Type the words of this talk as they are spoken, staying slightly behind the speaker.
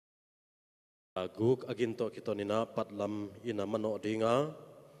guk aginto kitonina patlam ina mano dinga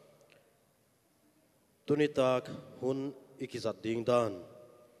tunitak hun ikizat ding dan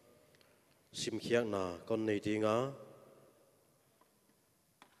simkhiak na kon nei dinga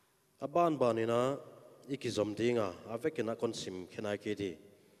aban banina ikizom dinga avekena kon sim khenai ke di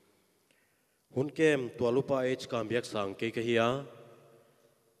hun kem tualupa h kambiak sang ke ka hiya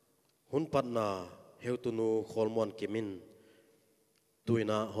hun patna heutunu kholmon kimin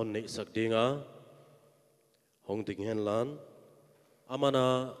tuina hon nei sak dinga hong ding hen lan amana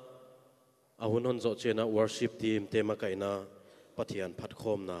ahun hon zo chena worship team tema kaina pathian phat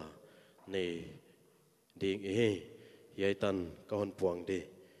khom na nei ding e yaitan ka hon puang di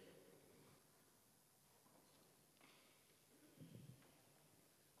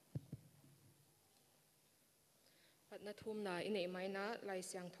na thum na inei mai na lai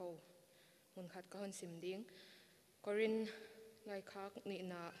siang tho mun khat ka hon sim ding korin lai khak ni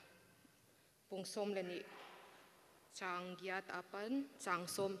na pung som le ni chang giat apan chang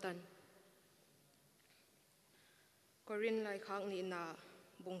som tan korin lai khak ni na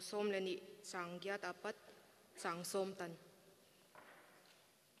bung som le ni chang giat apat chang som tan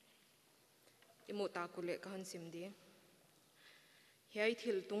imu ta kule ka hon sim ding hiai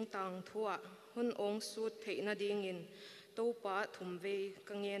thil tung tang thua hun ong sut theina ding in topa thumve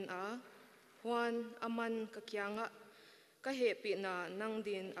kangen a huan aman ka kyanga ka he pi na nang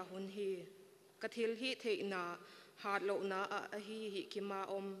din a hun hi ka thil hi theina hat lo na a hi hi kima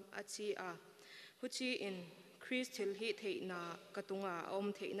om a chi a huchi in Chris thil hi theina katunga om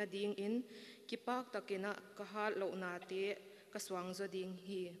theina ding in kipak takena ka hat lo na te ka swang zo ding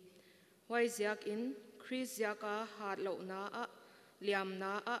hi wai ziak in Chris ziaka hat lo na a liam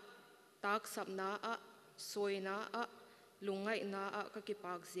na a tak sap na a soi na a lungai na a ka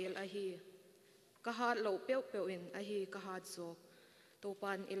kipak zel a hi ka hat lo peu peu in a hi ka hat zo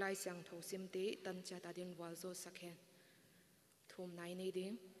topan ilai siang tho sim te tan cha ta din wal zo sakhen thum nai nei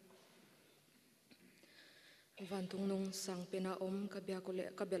ding van tung nung sang pena om ka bia ko le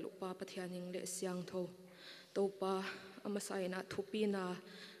ka belu pa pathianing le siang tho topa amasai na thupi na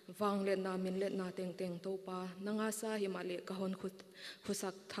wang le na min le na teng teng topa nanga sa himale ka hon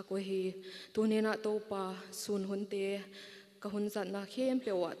khusak thakwe hi tunena topa sun hunte ka hun zat na khem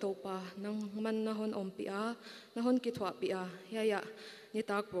pewa topa nang man na hon om pia na hon ki thwa pia ya ya ni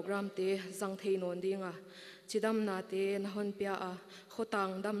tak program te jang thei non dinga chidam na te na hon pia a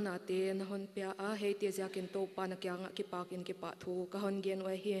khotang dam na te na hon pia a he te jakin topa na kyanga ki pakin ki pa thu ka hon gen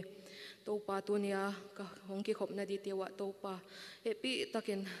wa hi topa tunia ka hong ki khop na di tewa topa epi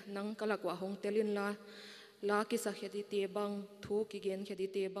takin nang kalakwa hong telin la ki sa khedi te bang thu ki gen khedi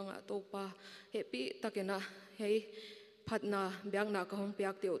te bang a topa epi takena hei phatna biakna ka hong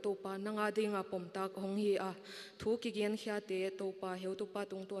piak teu topa nanga dinga pomtak hong hi a thu ki gen khya te topa heu topa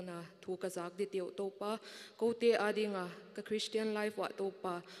tung to na thu ka zak di teu topa ko te adinga ka Christian life wa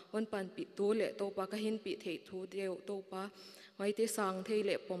topa on pan pi tu le topa ka hin pi thei thu teu topa mai te sang thei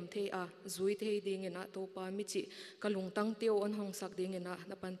le pom thei a zui thei ding ina topa mi chi kalung tang teu on hong sak ding ina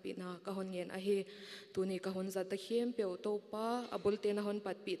na pan pi na ka hon ngen a hi tuni ka hon za ta khem peu topa abul te na hon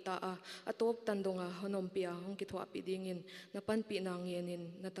pat pi ta a atop tandonga honom pia hong ki thwa pi ding in na pan pi na ngen in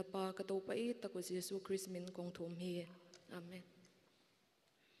na tapa ka topa i ta ko Jesus Christ min kong thum hi amen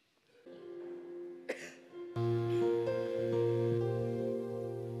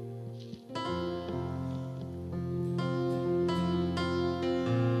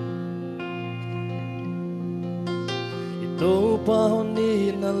topa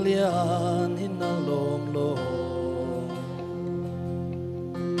honi na lian hina lom lo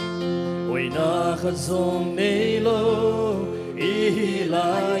oi na khazong nei lo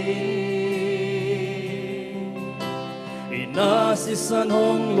ilai ina si san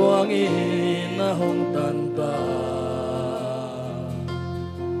hong luang ina hong tan ta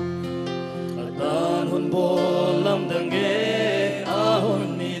atan hon bolam dange ahon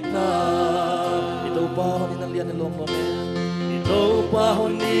ni ta topa honi na lian lom lo topa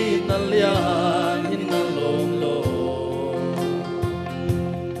honi na lian hin na lom lo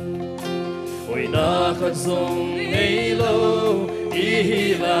oi na khat zong nei lo i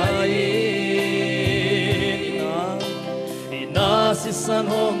lai ina si san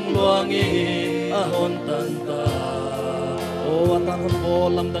hong luang i a hon tan ta o atan hon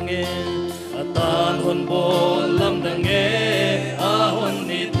bolam dange atan hon bolam dange a hon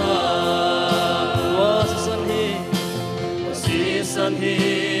ni ta wa san hi san hi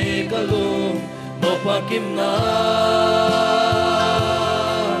kalu no pakim na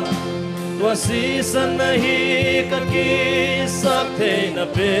wa si san na hi ka ki sak the na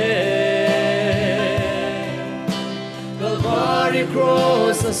pe kal Calvary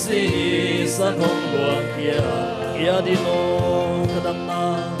cross asi san hong luang kia dino kadam na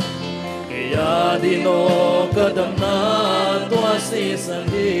kia dino kadam na tua si san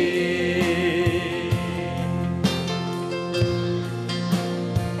hi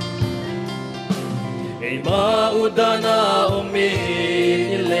ei maudana umin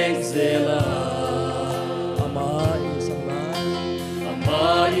ileng zela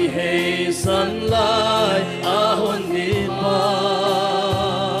Amai hei san lai ahon ni pa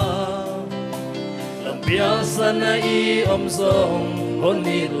Lam biang san na i om zong hon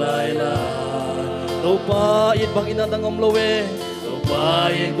ni lai la Tau pa it bang inadang om lowe Tau pa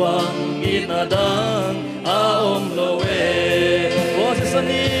it bang inadang a om lowe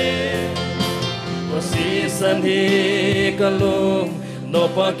Wasi san hi kalung no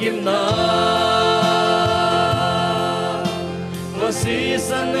pa kim na Wasi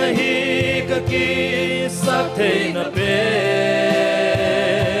san hi kaki sak thei na pe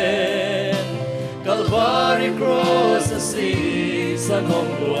Calvary cross asi san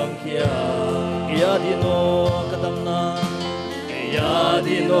hong luang kia dino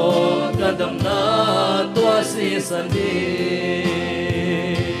kadam na tua si san hi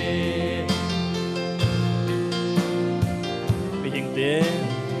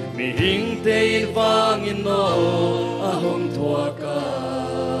Mihing te in vangin no ahong tuaka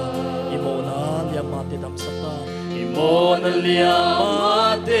Imo na liamate dam sata Imo na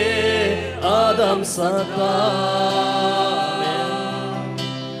liamate adam sata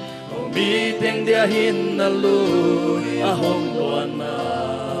Umiteng diahin na luy ahong luana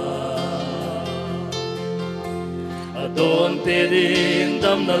Adon te din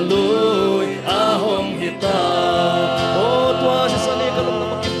dam na luy ahong hita O tua si sani kalong na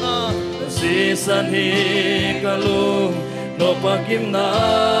makim na Si sani kalong no pakim na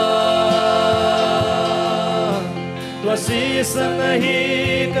Tua si sanahi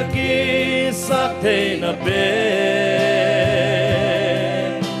kakisak thei na pe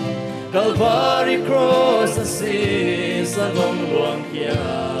Calvary cross asi sa gong luang kia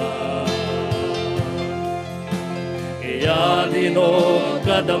dino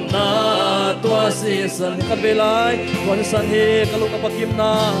kadam na tua si san kabelai tua si san hi kalung napakim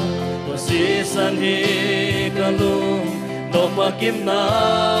na tua si san hi kalung napakim na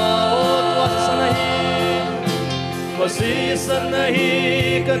tua si san hi tua si san hi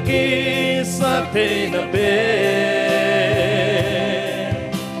kakisak thei na pe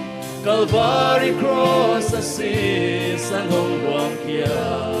Calvary cross asi san hong luang kia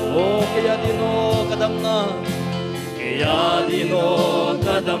kaya dino kadam na dino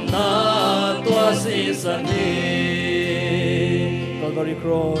kadam na tua si san hi Calvary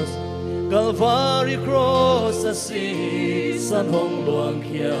cross asi san hong luang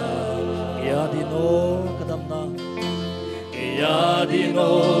kia dino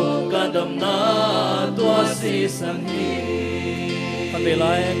kadam na tua si san hi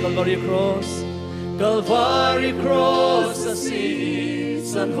Pandilai Calvary cross asi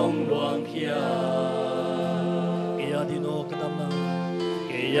san hong luang kia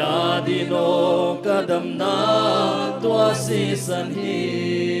dino kadam na tua si san hi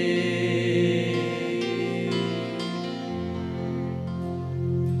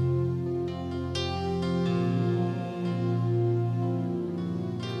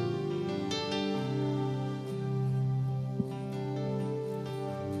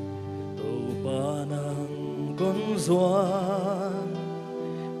Tau panang kong zuan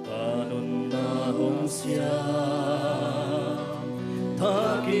kanun na hong siya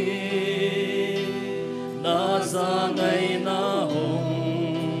Thaki na zangai na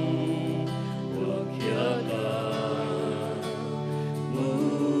hong wakya ka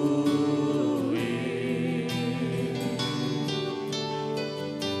mui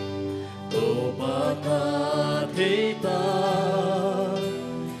to bata theita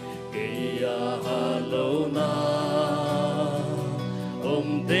kaya halo na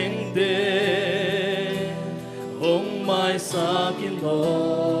teng te hong mai sa kim lo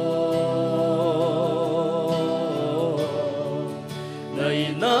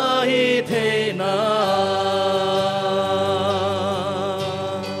ngày nay thế na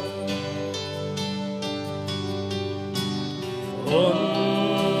hôn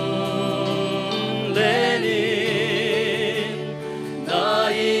lên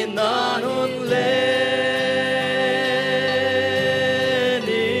nay na hôn lên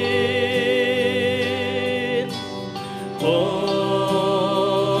hôn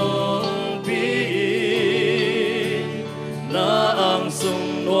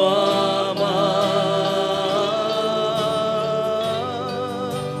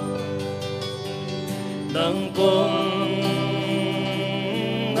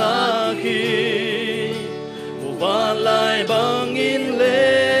khi và lại bằng in lên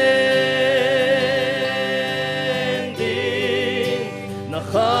đi na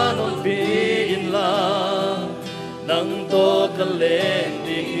khanon pin la nang to ka lên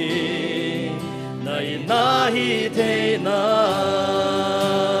đi này na hi thế na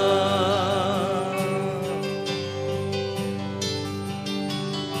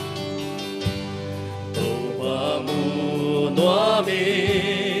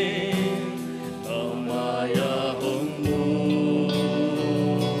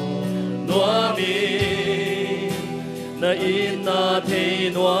na thế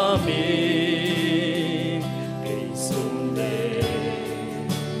noa mi cây sung đê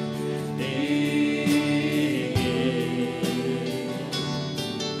đi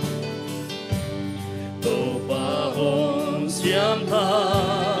tô ba hồng xiêm tha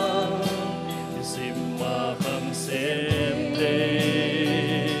sim ma kham xem đê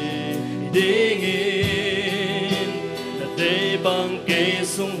đi nghìn là đê bằng cây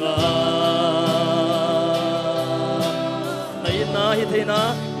sung hi thế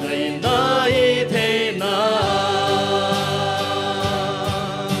na ngày na hi thế na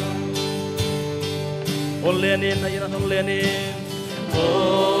hôn lên in hay là hôn lên in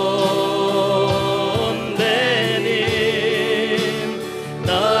hôn lên in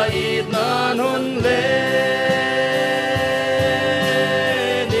na ít na hôn lên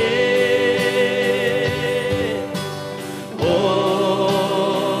in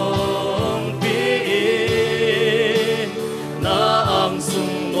hôn pi na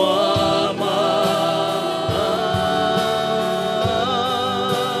sung noa ma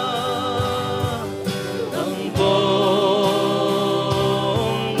nang bông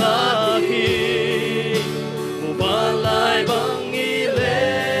ngã khi ba lại bằng nghi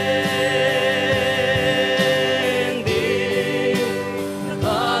lên đi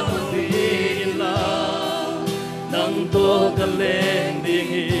ta non tin là nang to ka lên đi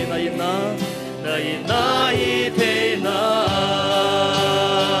này na thế na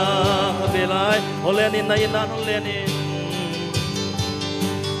hôn lên in này na hôn lên in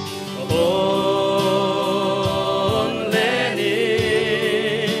hôn lên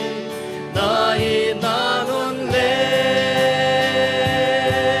in này na hôn lên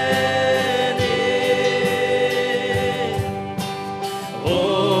in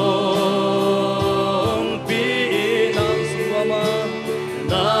hôn pi nang sung ma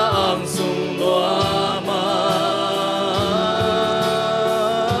nang sung noa ma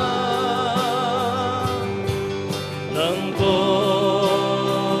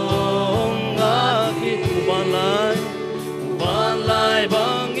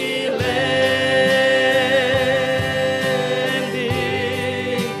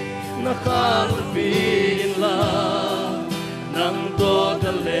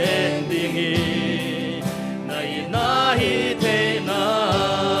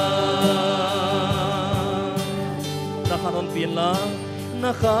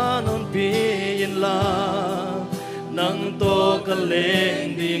na khanon pin la nang to ka leng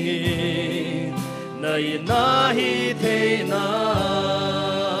ding nai na hi the na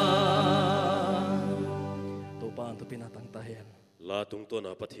to pan to pina tang ta hen la tung to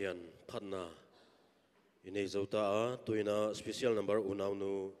na pathian phatna inei zota a tuina special number unaw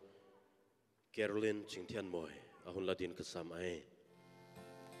nu Caroline Chingthian moi ahun ladin ka sam ai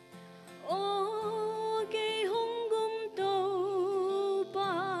o ke hong gum to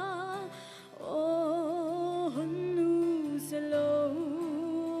pa o hun nu selo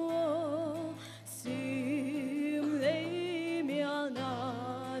sim le mia na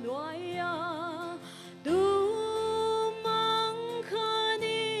noya tu mang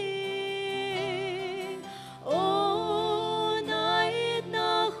khani o nai na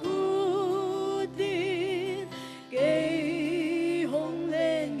hu din ke hong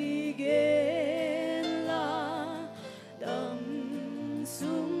lên đi gen la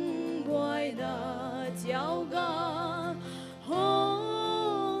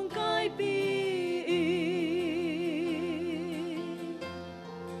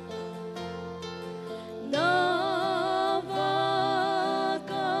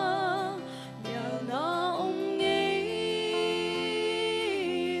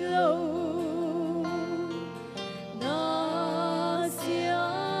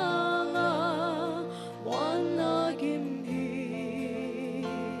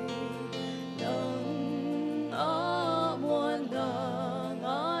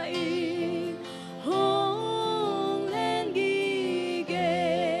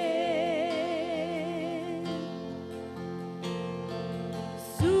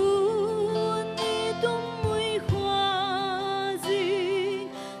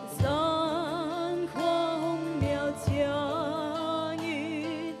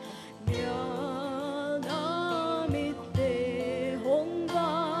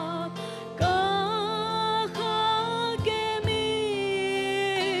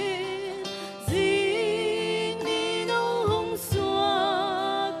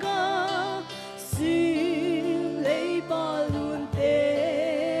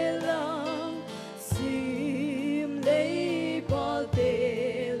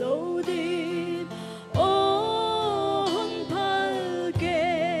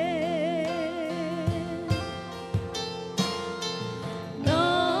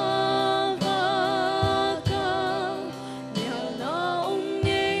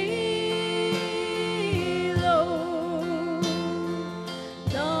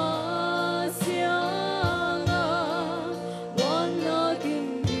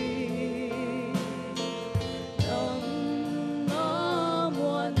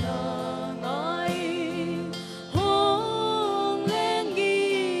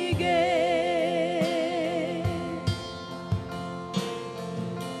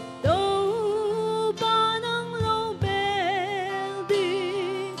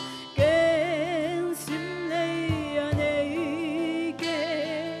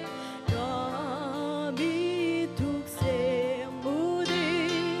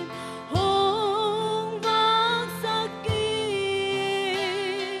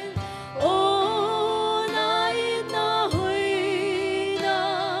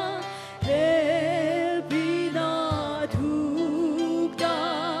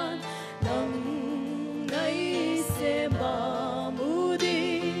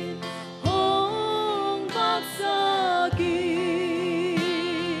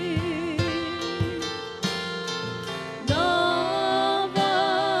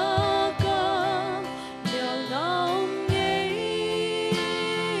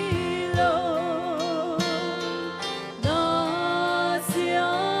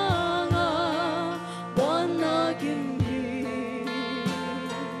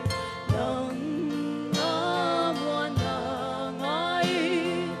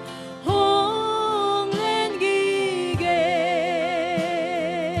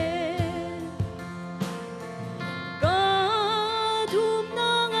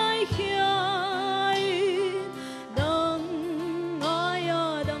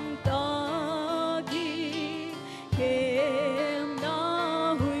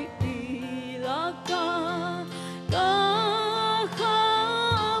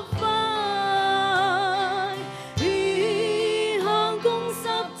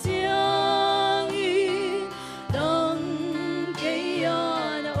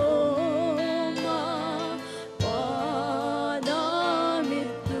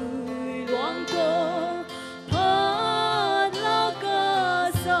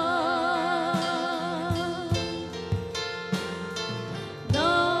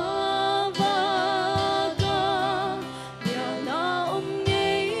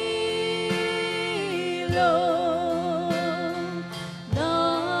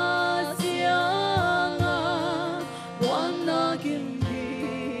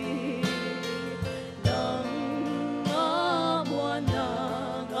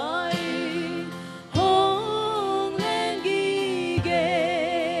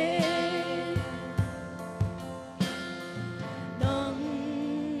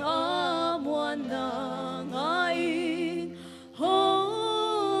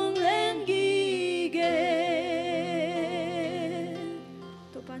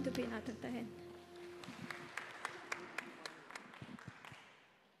pan Thupi na tan ta hen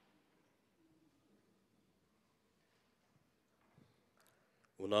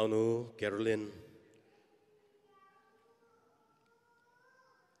Unau nu Caroline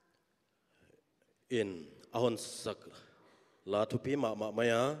in ahon sak la Thupi ma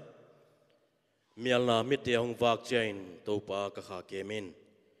maya mialna mitia hong vak chain topa ka kha kemin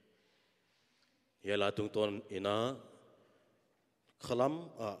yala tung ton ina khalam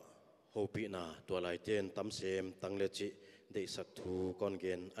a hopi na Tuailai ten tam sem tang le chi de sak thu kon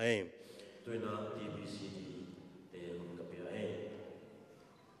gen ai tuina TBCD te hong ka pia ai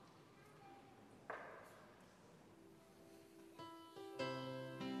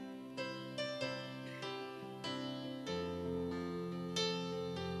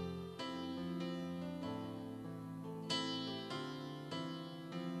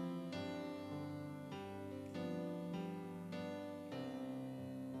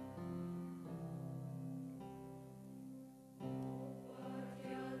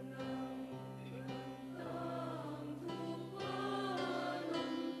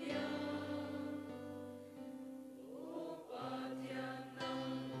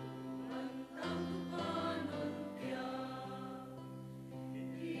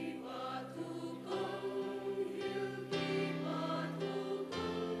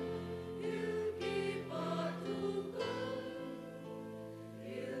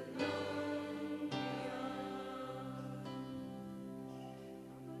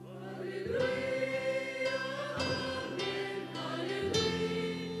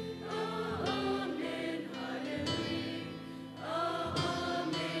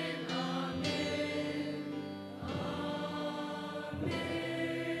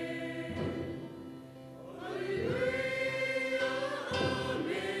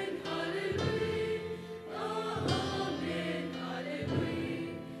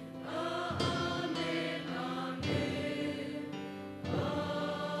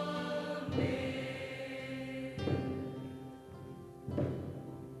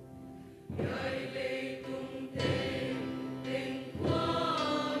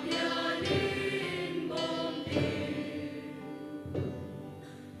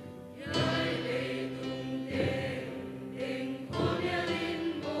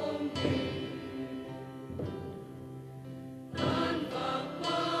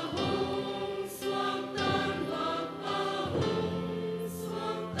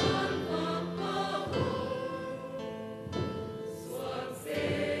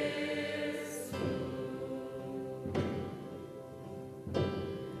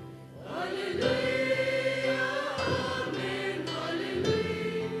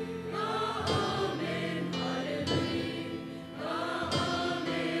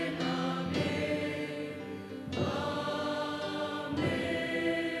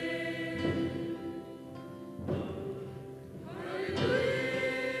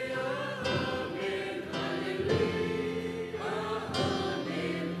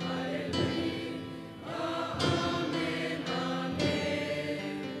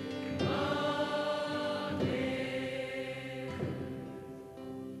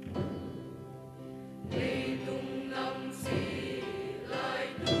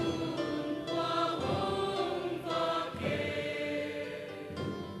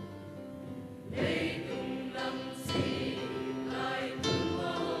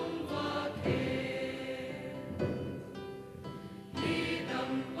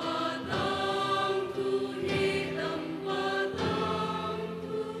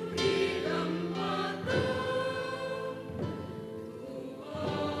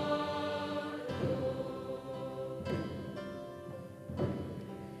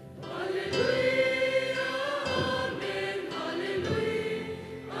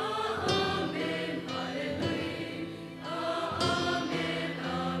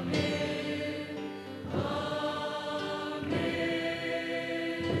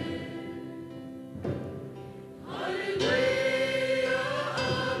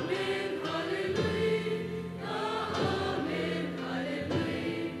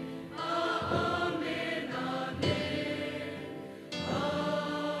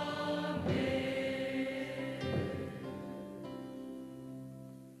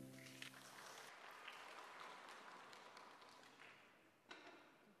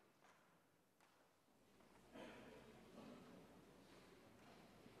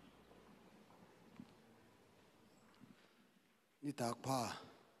ni tak pha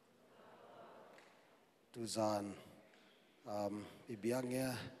tu zan i Biakna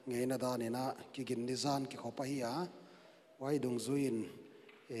ngei na da nena ki gin ni zan ki khopa hi a wai dung zuin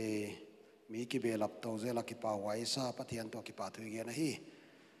mi ki belap to zela ki pa wai sa Pathian to ki pa thui ge na hi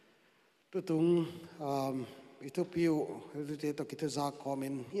tu tung Thupi te to kita za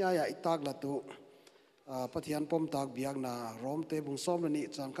komen ya itak la tu Pathian pomtak Biakna Romte bung som ni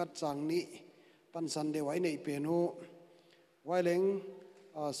changkat chang ni pansan de wai nei penu wai leng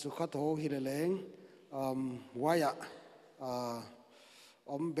sukhat ho hi leng waya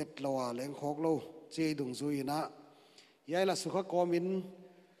om bet lawa leng khok lo che dung zui na yai la sukha komin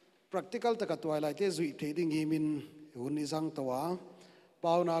practical ta ka Tuailai te zui the ding hi min hun ni jang tawa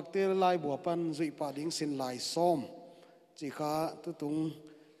pau nak te lai bo pan zui pa ding sin lai som chi kha tu tung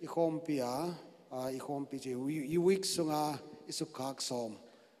I khom pia I khom pi che I week sunga I sukhak som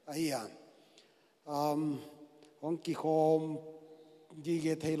ahia hong ki khom gi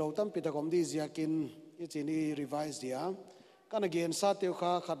ge thailo tam pi ta kom di ziakin I chini revise dia kan again sa teu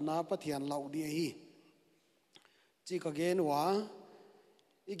kha khatna Pathian lau di hi chi ka gen wa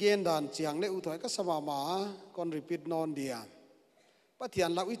igen dan chiang le u thoi ka sama ma kon repeat non dia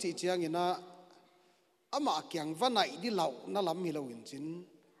Pathian lau I chi chiang ina ama kyang vanai di lau na lam hi lo in chin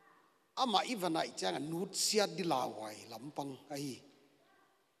ama I vanai chang nut siat di lau wai lampang ai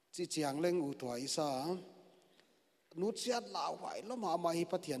chi chiang leng u thoi sa nut siat lau wai lo ma hi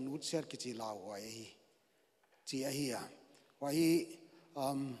Pathian nut siat ki chi lau wai chi a hi a wa hi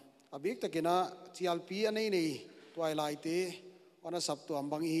abik takina CLP anei nei Tuailai te ona sabtu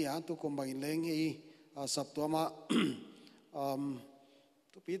ambang hi a tu kombang leng hi sabtu ama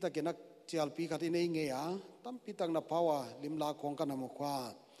tu pi takina CLP khati nei nge a tam pi tang na pawa limla khong kan mo khwa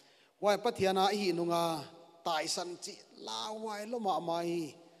wai Pathiana hi nunga tai san chi law wai lo ma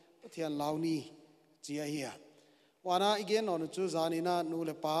hi Pathian law ni chi a hi a wana again on chu zanina nu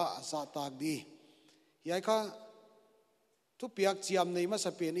le pa sa tak di yai kha tu piak chiam nei ma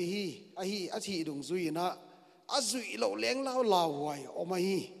sa pen hi a thi dung zui na azui lo leng law wai o ma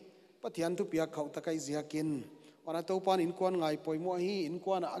hi Pathian tu piak khau takai ziakin wana to pan in kwan ngai poimo hi in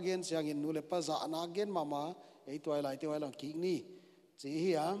kwan again siang in nu le pa za na again mama ei Tuailai te wai lang ki ni chi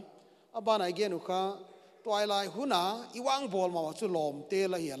hi a abana again ukha Tuailai huna iwang bol ma chu lom te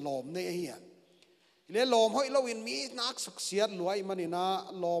la hi lom ne hi le lom hoi lo in mi nak suk siat luai manina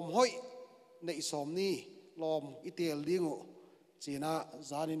lom hoi nei som ni lom itel dingu china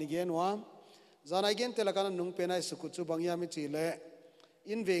zani ni gen wa zana gen te la kana nung pe nai suku chu bangya mi chi le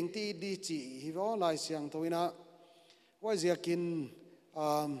in veng ti di chi hi vo lai siang toina wa ziakin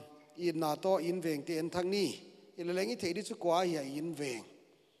in na to in veng te en thang ni ileng I thei di chu kwa hi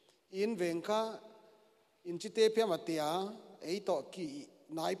in veng kha in chi te phe ma tia ei to ki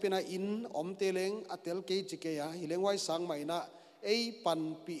nai pe na in om te leng atel ke chi ke ya hileng wai sang mai na ei pan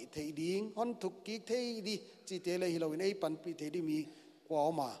pi thei ding hon thuk ki thei di chi te le hilo in ei pan pi thei di mi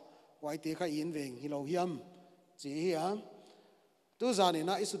kwa ma wai te kha in veng hilo hiam chi hi tu zani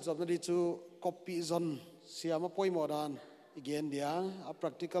na isu job na di chu copy zon siama poi modan again dia a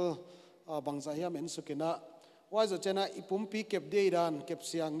practical bangza hiam en sukina wa zo chena ipumpi kep de dan kep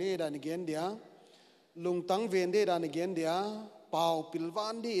siang ne dan again dia lungtang ven de dan again dia pau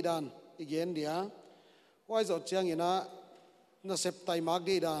pilwan di dan again dia wa zo chiang ina na sep tai mak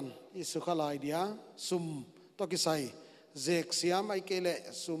de dan isu khalai dia sum to ki sai zek siam ai kele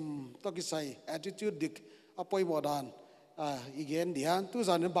sum to ki sai attitude dik apoi modan again dia tu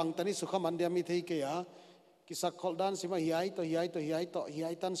zan bang tani su khaman dia mi thei ke ya kisak khol dan sima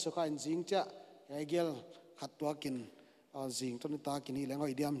hiai tan su kha in jing cha gel khatwa kin jing to ni ta kin hi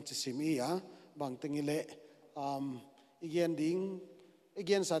lengoi diam chi simi ya bang tengi le again ding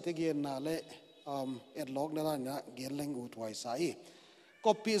again sa te gen na le et log na na gen leng u twai sai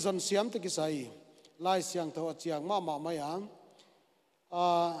copy zon siam te ki sai lai siang tho chiang ma ya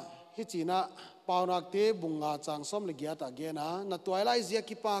hi china paunak te bunga chang som le gyata gena na Tuailai zia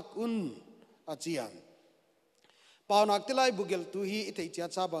ki pak un achian paunak te lai bugel tu hi ite cha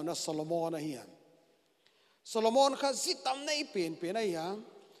cha ba na Solomon hi Solomon kha zitam nei pen na ya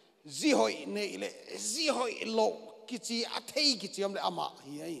zi hoi nei le zi hoi lo kichi athei kichiam le ama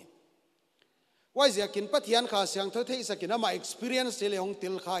hi ai wai zia kin Pathian kha siang tho thei sakina ma experience le hong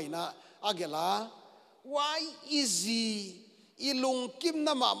til khai na agela why easy ilung kim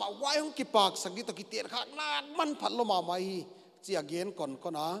na mama wai hong ki pak sagi to ki ter khak nak man phat lo mama hi chi again kon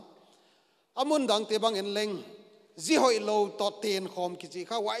amun dang te bang en leng zi hoi lo to ten khom ki chi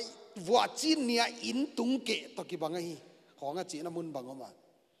kha wai wa chin nia in tung ke to ki bang hi khonga chi na mun bang ma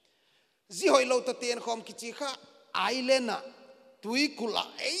zi hoi lo to ten khom ki chi kha island na tui kula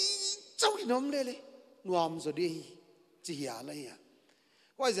ei chau nom le nuam zo di chi ya la ya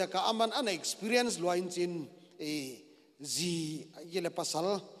wai za ka aman an experience lo in chin zi yele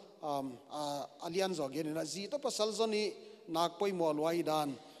pasal alian zo gen na zi to pasal zoni nak poi mo loi dan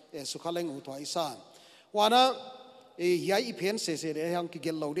sukhaleng u thoi sa wana hiai i pen se de hang ki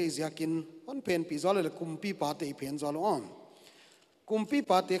gel lo de ziakin on pen pi zol le kumpi pa te pen zol on kumpi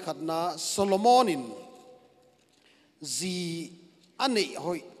pa te khatna Solomonin zi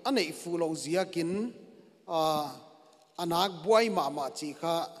anei fu lo ziakin anak buai ma chi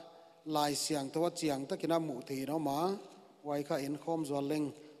kha lai siang to chiang ta kina mu the no ma wai kha en khom zol leng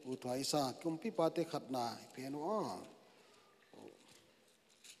u thai sa kumpi pa te khatna pen on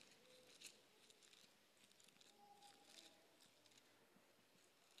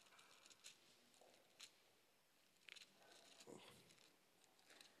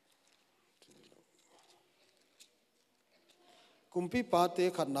kumpi pa te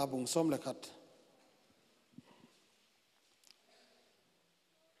khat na bung som le khat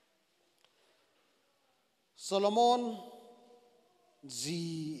Solomon zi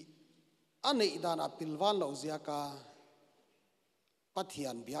anei dana pilwan lo ziaka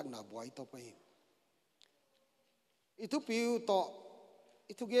Pathian Biakna buai to pai itu piu to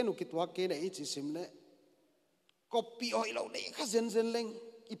itu genu kitwa ke ne ichi simle copy oi lo nei kha zen leng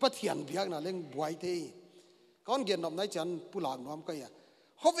i Pathian Biakna leng buai te con gen nom nai chan pulang nom ka ya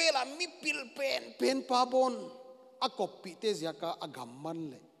hovela mi pil pen pa bon a copy te ziaka agam man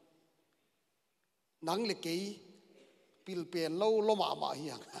le nang le kei pil pen lo ma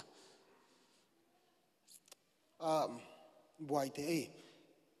hiang buai te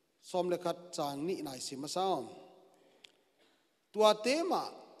som le khat chang ni nai sim sam tua te ma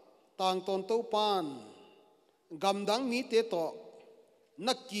tang ton to pan gam dang mi te to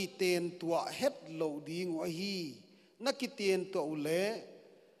nakki ten tua het lo ding wa hi nakki ten to ule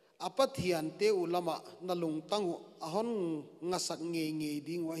apathian te ulama nalung tangu ahon ngasak nge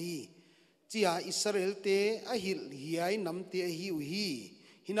ding wa hi chia Israel te ahil hiai nam te hi u hi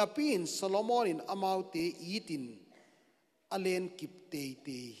hinapin Solomonin amau te itin alen kip te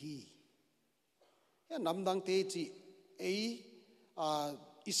hi ya nam dang te chi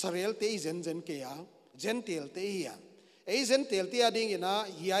Israel te zen ke ya gentle te ya zen tel te ading ina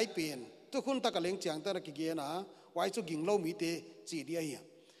hiai pen tu khun ta kaleng chiang ta ki ge na wai chu ging lo mi te chi dia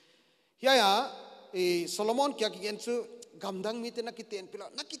ya Solomon kya ki gen chu gamdang mi te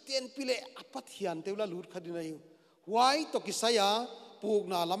nakiten pile Pathian te ula lut khadina yu wai to ki saya puk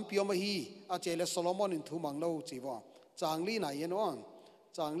na lampio ma hi a chele Solomon in thu mang lo chi wa changli na yen on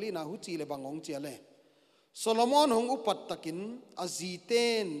changli na hu chi le bangong chele Solomon hong upat takin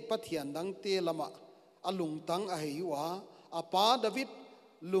aziten Pathian dang te lama alungtang aheiwa apa David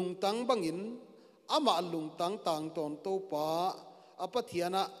lungtang bangin ama lungtang tang ton to pa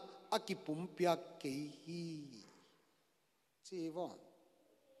apathiana akipum piak ke hi chiwa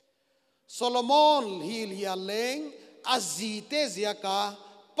Solomon hil hialeng azite ziaka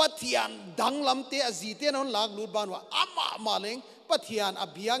Pathian danglam te azite non lag lut banwa ama maleng Pathian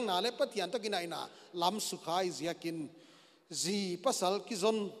abiang na le Pathian to kinaina lam sukhai ziakin zi pasal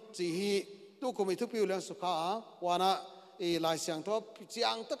kizon chi hi tu kumi tu piu lang sukha wana lai siang to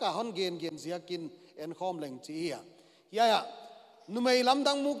chiang ta ka hon gen ziakin en khom leng chi ya numei lam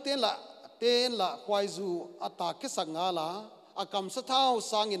dang muk ten la khwai zu ata ke sanga la akam sa thau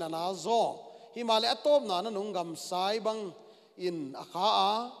sang in ana zo himale atop na nung gam sai bang in akha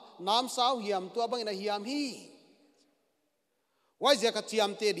a nam sau hiam tu bang ina hiam hi wai zia ka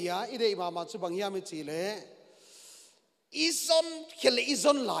chiam te dia ide mama chu bang hiam chi le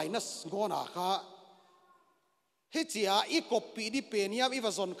izon lainas gona kha hichia I copy di peniam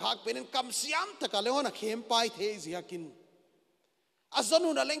ivazon khak penen kam siam taka le hona khem pai the ziakin azonu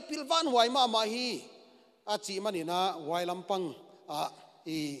na leng pilvan wai ma hi a chi manina wai lampang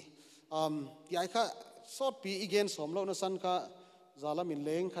yai kha sot pi igen somlo na san kha zala min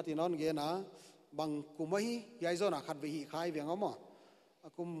leng khatinon ge na bang kumai yai zona khat ve hi khai ve ngoma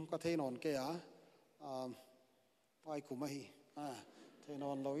akum ka theinon ke ya ai kumai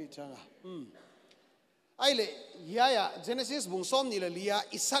theinon loi changa aile ya Genesis bung som ni le lia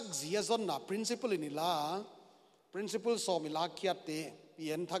isak zia zon na principle ni la principle som ila khiat te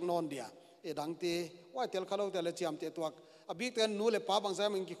yen thak non dia e dang te wai tel khalo te le chiam te tuak abik ten nu le pa bang sa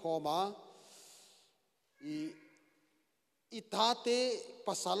min ki khoma I tha te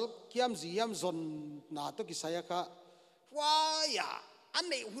pasal kiam ziam zon na to ki saya ka wa ya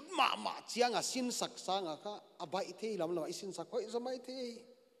anei hut ma chiang a sin sak sanga ka abai the lam lo isin sak khoi zamai the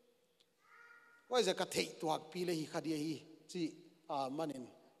wai za ka thei tuak pi le hi khadia hi chi manin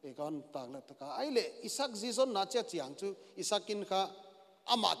e kon tang la ta ka ai le isak zizon na cha chiang chu isakin kha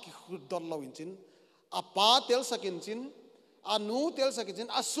ama ki khud dol lo in chin apa tel sakin chin anu tel sakin chin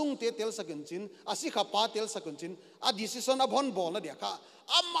asung te tel sakin chin asikha pa tel sakin chin a decision a bon bol na dia kha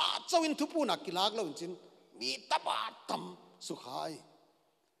ama chawin thupu na kilak lo in chin mi taba tam su khai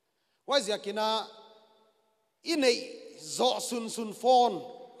wai za kina inei zo sun phone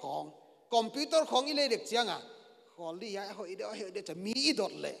khong computer khong ile dek chianga kholi ya hoi de cha mi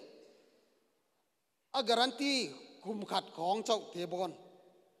dot le a guarantee kum khat khong chau te bon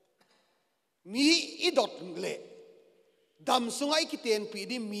mi idot le dam sungai ki ten pi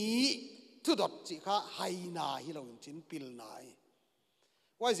di mi thu dot chi kha hai na hi lo chin pil nai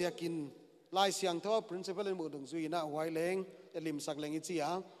wai zia kin lai siang tho principal en mu dung zui na wai leng lim sak leng chi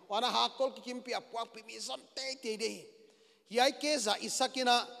a wana ha kol ki kim pi apwak pi mi zon te de hiai ke za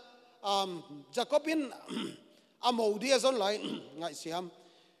isakina jacobin amodia zon lai ngai siam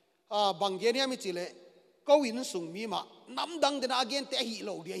bangenia mi chile ko in sung mi ma nam dang den again te hi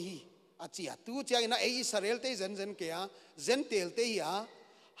lo dia hi achia tu chia ina ei israel te zen ke a zen tel te ya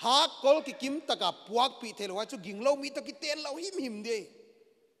ha kol ki kim taka puak pi thelo wa chu ginglo mi to ki ten lo him de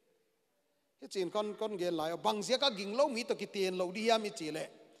he chin kon ge lai bang zia ka ginglo mi to ki ten lo di ya mi chile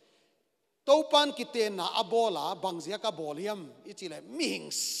to pan ki ten na abola bang zia ka boliam i chile mi hing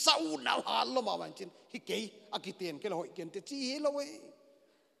sau na ha lo ma wan chin hi ke a ki ten ke lo ken te chi lo we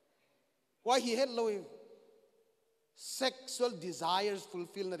why he had lo sexual desires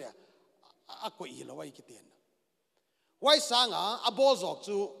fulfill na dia ako ilo wai kiten wai sanga abozok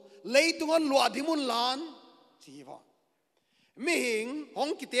chu leitungon luadimun lan chiwa mihing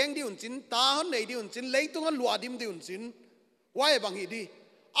hong kiteng di unchin ta hon nei di unchin leitungon luadim di unchin wai bang hi di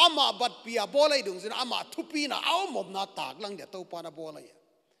ama bat pia bolai dung sin ama thupi na aw mom na tak lang de to pa na bolai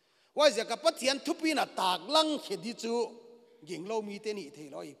wai ja ka pathian thupi na tak lang khedi chu ginglo mi te ni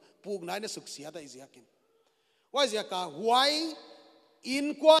theloi puk nai na suksia dai ziakin wai ja ka wai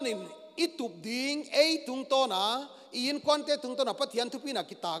in kwan in itup ding ei tung to na in kwan te tung to na pathian thupi na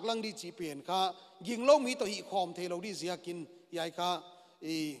kitak lang di chi pen kha ginglo mi to hi khom thelo di ziakin yai kha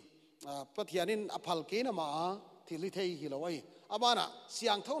pathianin aphal ke na ma thili thei hi lawai amana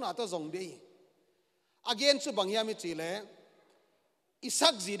siang thona to zong dei again chu bangya mi chile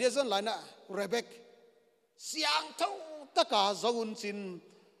isak ji de zon laina rebek siang tho taka zaun chin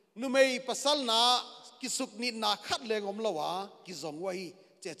numei pasal na kisuk ni na khat lengom lawa ki zong wai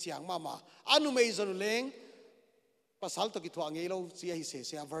che chiang mama anu mei zon leng pasal to ki thwa ngei lo chi ai se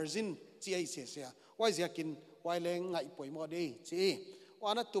se virgin chi ai se se wai ziakin wai leng ngai poi mo de chi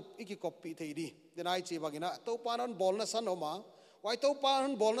wana tup iki copy thei di denai chi bagina to panon bol na san oma wai to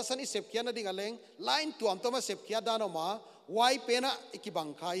panon bol na san i sep khian na ding aleng line tuam to ma sep khia dan oma wai pena iki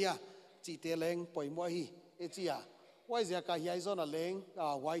bang khaya chi te leng poi mo hi e chi ya wai zia ka hiai zon aleng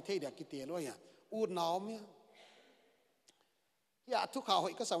wai thei da ki te lo ya u naom ya thu kha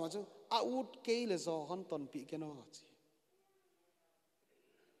hoi ka sama chu a ut ke le zo hon ton pi ke no chi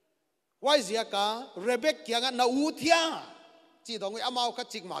wai zia ka rebek kya nga na u thia chi dong ai amao ka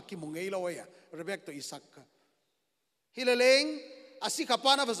chik ma ki mungei lo ya rebek to isak ka hileleng asi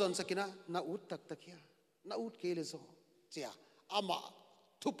kapana vazon sakina na ut tak takia na ut ke le zo chia ama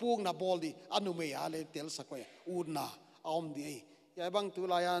thupung na bol di anu me ya le tel sakoy ud na om di ya bang tu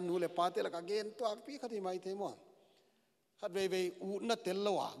la ya nu le pa te la ka gen to pi khati mai te mo khat ve ve u na tel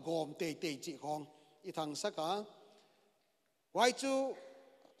lo wa gom te chi khong i thang saka wai chu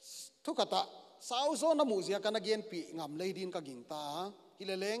thukata sao zo na mu zia kana gen pi ngam leidin ka ging ta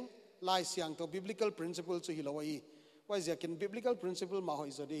hileleng lai siang to biblical principle chu hilawai wai zia kin biblical principle ma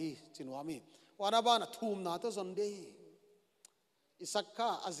hoi zo de chinwami wana ba na thum na to zon de isakha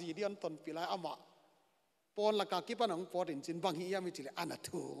azidian ton pila ama pon la ka ki panang potin chin bang hi ya mi chile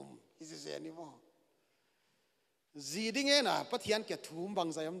anathum isi se ni mo ziding e na pathian ke thum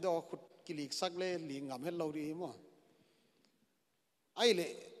bang zayam do khut kilik sak le li ngam hel lo ri mo ai le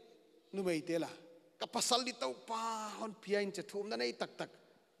nu mei te la ka pasal di tau pa hon piain che thum na nei tak tak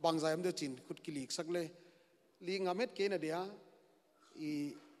bang zayam do chin khut kilik sak le li ngam het ke na dia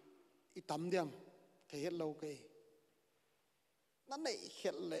i tam diam the het lo ke na nei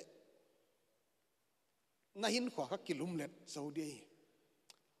het le na hin khwa ka kilum let saudi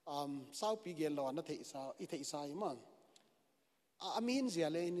sao pi gel lo na i thei sa ma amin zia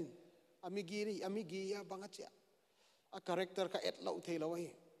le nin amigi ya banga cha a character ka et lo thei lo ai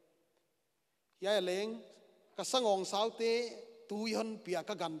ya leng ka sangong sao te tu yon pia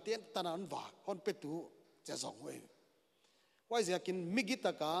ka gan te tanan wa hon pe tu cha zong we wai zia kin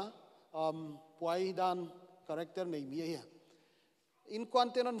migita ka puai dan character nei mi ya in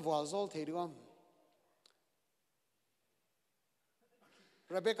quantenon wazol thei rom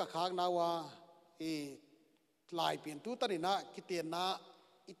Rebecca khang nawa lai pian tu tani na kiten na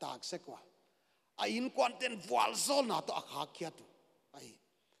itak sekwa a in content walzol na to akha khia tu ai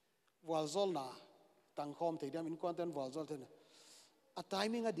walzol na tang khom thei dam in content walzol thena a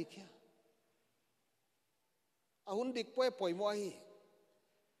timing a dikhya a hun dik poi mo hi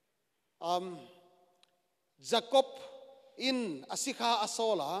Jacob in asikha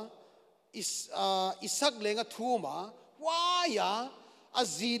asola isak lenga thuma waya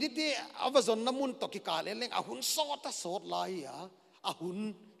azidite avazon namun to kikale leng ahun sota sot lai ya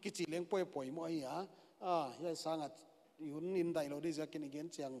ahun kichileng poi mo ya ya sangat yun in dai lo de jakin again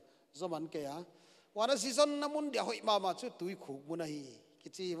chang zaman ke ya wana season namun dia hoi mama chu tui khu munahi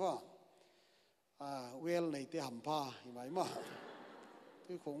kichi wa well nei te hampa mai ma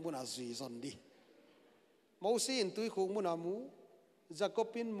tui khu muna season di Moses in tui khu muna mu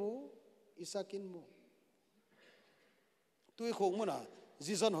Jacobin mu Isakin mu tui khu muna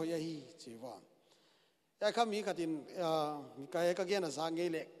season hoi hi chi wa ya kami katin ka gen za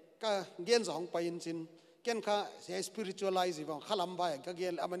ngele ka gen zong pa in chin ken kha spiritualize ba khalam ba ka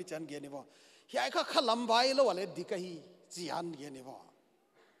gen amani chan gen ni ba hi kha khalam bai lo wale dikahi jian gen ni ba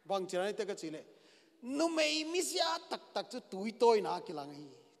bang chan te ka chile nu mei misia tak chu tui toi na kilang hi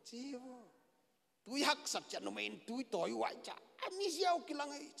chi ba tui hak sat chan nu mei tui toi wai cha amisia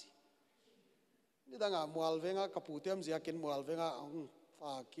kilang hi chi ni danga mual venga kaputem zia ken mual venga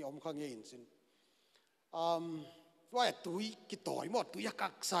ki om khang in sinว่าตุยกิต่อยหมดตุยกั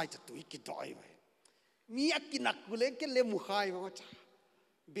กใส่จะตุยกิต่อยไปมีอักกินักกูเล่นกันเล่มุขายว่าจ้า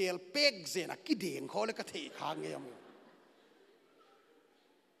เบลเป็กเจนักกิเด่งเขาเลยก็เทขางเงี้ยมั้ง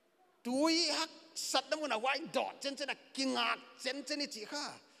ตุยฮักสัตว์นั่นมันเอาไว้ดอดเจนนักกิงักเจนนี่จีค่ะ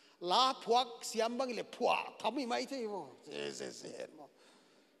ลาพวกเสียมบางเลยพวกทำไม่ไหมที่ว่าเจมั้ง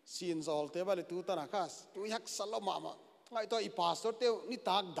ซีนซอลเทบัลตุตันนะคะตุยฮักสัลลมามาไอ้ตัวอีพาสตัวเตียวนี่ต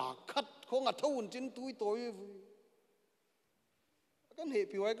ากดักคัดคงอัดทุ่นจินตุยตัวกันเหตุ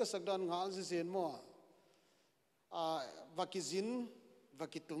พิวไว้ก็สักดันงานเสียนมั่ววักิจินวั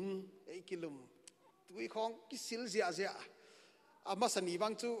กิตุงไอ้กิลุมตุยของกิสิลเสียมาสนีบา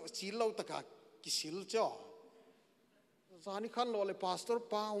งจูสิลเราตะกะกิสิลจ้าสานิขันโลเลยพาสตัว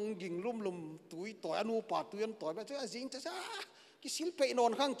ป้าองยิงลุ่มตุยต่อยอนุปาตุยนต่อยไปเจ้าจิงจ้ากิสิลไปนอ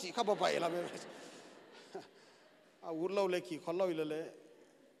นข้างจีข้าบ่ไปละไม่อาวุธเราเลยขี่คนเราอีเลย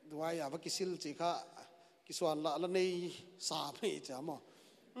ด้วยว่ากิสิลจีข้ากิส่วนละในสาไม่จ้าม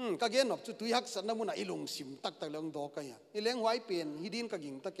ก็เกณฑ์หนบจุดตุยฮักสันน้ำมันไอลงสิมตักเรื่องดอกกันยังไอเลี้ยงไว้เปลี่ยนฮิดินก็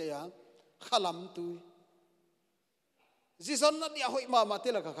ยิงตักยังขลัมตุยซีซันนั้นเนี่ยหอยมาเต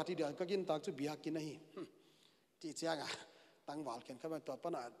ละก็ที่เดียวก็กินตักจุดเบียกินนี่จีเจียงตั้งวาลกันเข้ามาตัวป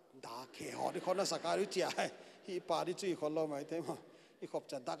นัดด่าเขหอที่คนน่าสักการุเจียฮีป่าที่จุยคนเราไม่เท่มั้งอีขอบ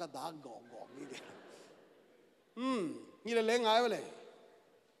จะด่าก็ด่ากอกนี่เดียวนี่เลยเลี้ยงไงวะเลย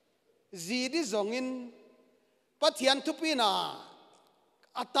จีที่ส่งอินปัทยันทุปีน่ะ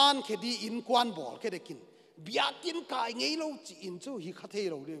อาตานแค่ดีอินกวนบอลแค่ได้กินเบียกินกายไงเราจีอินจู่ฮิคัทเฮ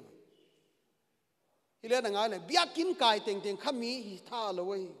เราเดียวฮิเลนั่งไงเลยเบียกินกายเต็งๆข้ามีฮิท่าเลยเ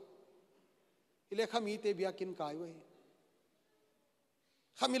ว้ยฮิเลข้ามีเตเบียกินกายเว้ย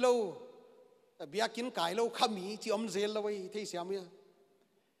ข้ามีเราเบียกินกายเราข้ามีจีอมเซลเลยเว้ยเที่ยเมีย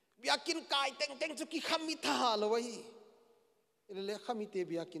เบียกินกายเต็งๆจู่กี่ข้ามีท่าเลยเว้ยฮิเลข้ามีเตเ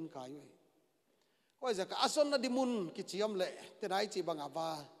บียกินกายเว้ยว่าจะก็อาสนนัดมุนกิจยมเละแต่ไหนจีบังอาบา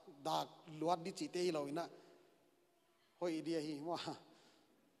ดากลวดดิจิเตเราอินะหอยเดียฮีว่า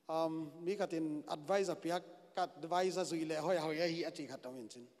มีกัดเป็น advisor เปียกกัด advisor สุยเละหอยฮีอาจิขัดเอาเห็น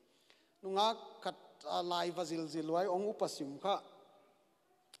สินุงาขัดลายวาซิลไว้องอุปสิมข้า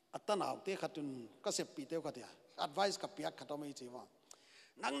อัตนาเตะขัดจุนก็เสพปีเตวขัดยา advice กับเปียกขัดเอาไม่จีว่า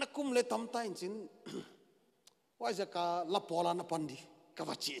นังนักคุมเลยทำตายสินว่าจะก็ลับพอลานับปันดีก็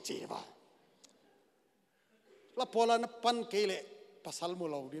ว่าจีว่าละพอละนับปันเกลpasal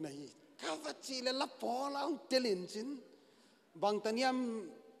mula di nahi kawaci le la pola un telinsin bang taniam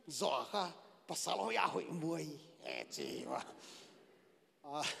zoha pasal hoya hoi muai jiwa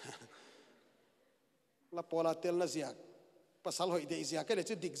la pola tel na ziak pasal hoi de ziak ke le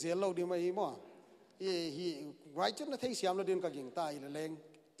chu dik zel lo di mai mo hi right na thei siam lo din ka ging tai le leng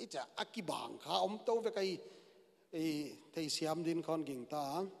icha akibang kha om to ve kai thei siam din khon ging ta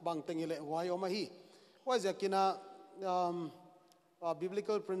bang tengile wai oma hiว่าจะกิน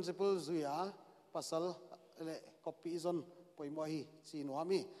biblical principles ya pasal le copy zon poi mo hi si no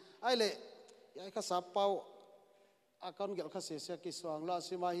mi ai le ya ka sa pau akon gel ka se se ki swang la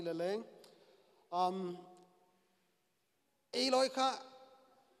si ma hi le leng ei loi kha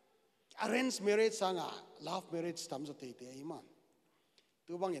arranged marriage sanga love marriage tam zo te ai man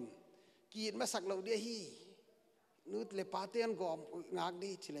tu bangin ki ma sak lo dia hi nut le Pathian go ngak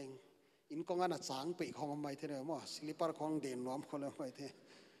di chileng in kong ana chang pe khong mai the mo slipper khong den nom khol mai the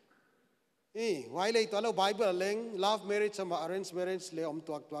wai le to lo bible leng love marriage sama arranged marriage le om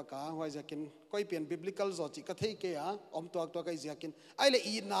tuak ka wai jakin koi pian biblical zo chi ka thei ke a om tuak ka jakin ai le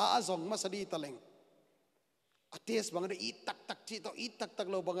I na a zong ma sadi taleng ates bang de I tak chi to I tak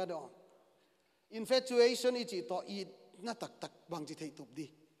lo bang do infatuation i chỉ to i na tak tak bang chỉ thấy tụp đi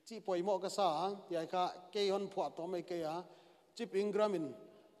chỉ bồi mọ cái sao vậy cả cây hòn phọ to mấy cây à chip Ingram in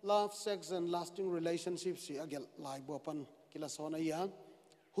love sex and lasting relationships si agel lai bo pan kila sona ya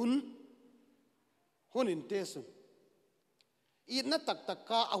hun intention i na tak tak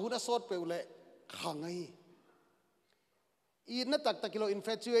ka ahuna sot pe ule khangai i na tak tak kilo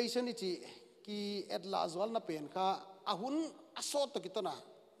infatuation i chỉ ki et la zwal na pen ka ahun asot to kitona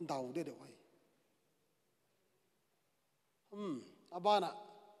dau de wai abana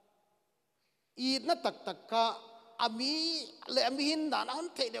i na tak tak ka ami le ami hin dan an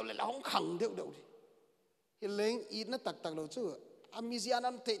the deu le la hong khang deu deu hi leng i na tak tak lo chu ami zian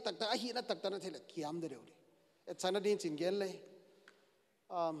an the tak tak a hi na tak tak na the le kiam de deu et chana din chin gen le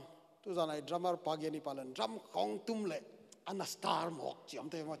tu zanai drummer pageni palan drum khong tum le ana star mok chiam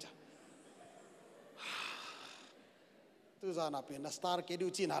te mo cha tu zana pe na star ke du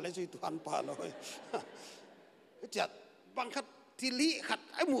chin ha le chu tu an pa lo chat bang khat ti li khat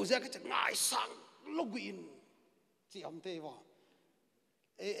ai mu ja ka ngai sang loguin chiam te wa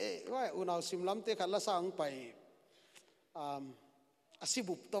wa unau simlam te khat la sang pai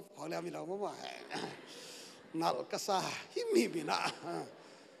asibup top khole mi lo ma nal ka sa hi mi bina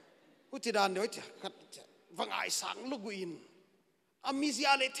u ti dan de khat vangai sang loguin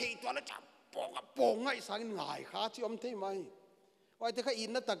amizia le thei to la chap pong ngai sang ngai kha chiam te mai wai te kha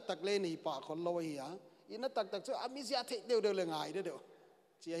in na tak tak le ni pa khol lo hi ya in na tak tak chu amizia thei deu le ngai de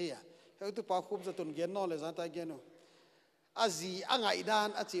chia hi he tu pa khum sa tun gen no le za ta gen no azi angai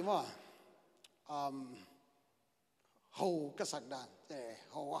dan a chi mo ho ka sak dan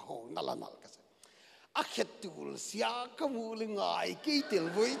ho nala nal ka sak a khet tul sia ka mu le ngai ki tel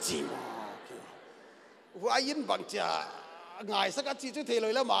voi chi mo wa yin bang cha ngai sak a chi chu thei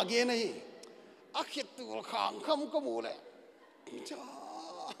loi la ma ge nei a khet tul khang kham ka mu le cha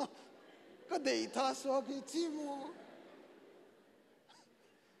ka dei tha so ki chi mo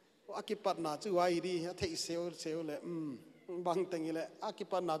akipat na chu wai di thei seo le bang teng le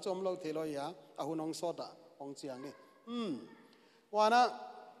akipat na chom lo thelo ya ahunong soda ong chiang ni wana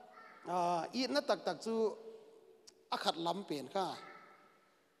i na tak tak chu akhat lam pen kha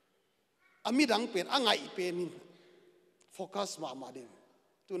ami dang pen angai pen focus ma din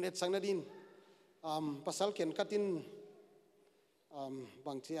tu net sang na din pasal ken katin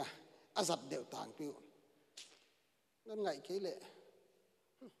bang chia azat deu tang pi nan ngai ke le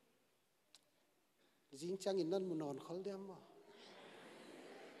jing chang in nan munon khol dem ma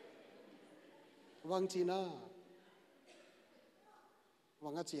wang china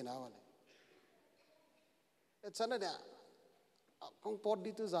wanga china wale et sana da kong pot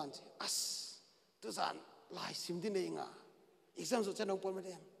di tu zan chi as tu zan lai sim di nei nga exam so chanong pon ma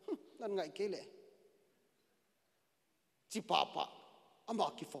dem nan ngai ke le chi pa ama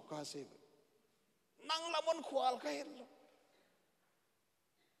ki focus e nang lamon khwal ka hen lo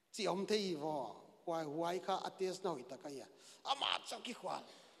chi om thei vo huai kha ates na hoi takaya ama cho ki khwal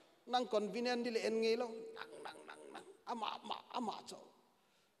nang convenient dile en ngei lo nang ama cho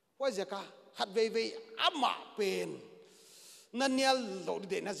huai zaka khat ve ama pen nanial lo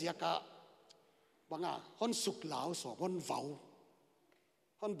de na zaka banga hon suk lao so hon vau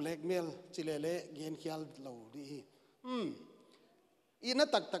hon blackmail chilele gen khial lo di ina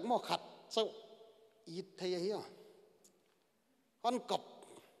tak tak mo khat so it thei hi hon kop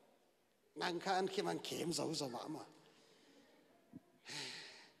nang khan khi man khem zo zo ma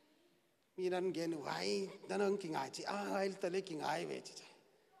mi nan gen wai nan ki ngai chi ai ta le ki ngai ve chi hi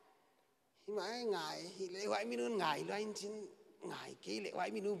mai ngai hi le wai mi nun ngai lo anh chin ngai ki le wai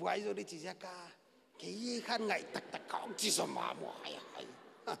mi nu wai zo đi chi ja ka ki khan ngai tak tak kong chi so ma mo ai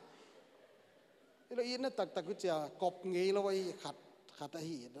lo ina tak tak ku cha kop ngei lo wai khat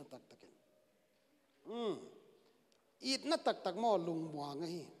hi na tak tak it na tak tak mo lung bua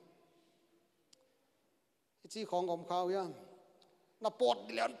ngai chi khong om khao ya na pot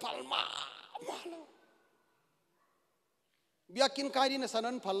dilan palma malo biakin kai di na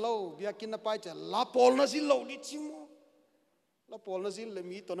sanan phallo biakin na pai cha la pol na zil lo di chimo la pol na zil le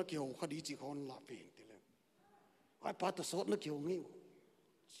mi to na kyo khadi chi khon la pe ti le ai pa to sot na kyo ngi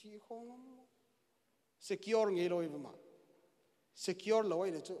chi khong secure ngi loi ma secure lo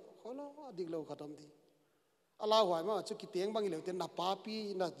ai le chu kholo adik lo khatam di ala hwai ma chu ki teng bang le te na pa pi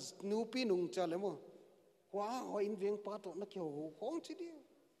na nu pi nung cha le mo quá hỏi in viên pa to na kiểu khong chi đi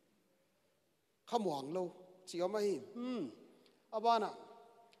kham wang lo chi o mai abana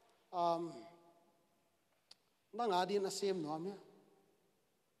na nga din na sem no me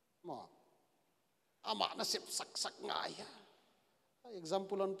ma ama na sep sak ngai ya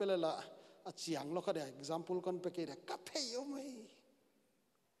example on pele la a chiang lo ka de example kon pe ke de ka phe o mai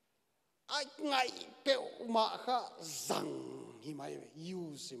ai ngay bèo mà khá rằng hi mai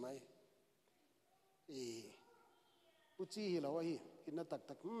use hi mai u chi hi lo hi ina tak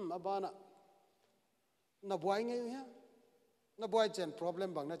tak abana na buai ngai ha na buai chen problem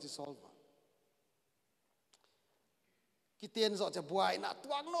bang na chi solve ki tiền dọ chả buai na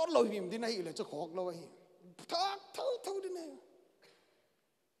toang nó lôi hìm đi này là cho khó lo hi thắc thâu đi này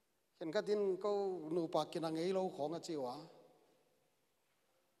hiện cái tin câu nụ bạc kia nàng ấy lâu khó ngắt chiều á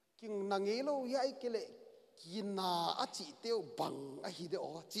nhưng nàng ấy lâu vậy cái lệ kina á chỉ tiêu bằng á hi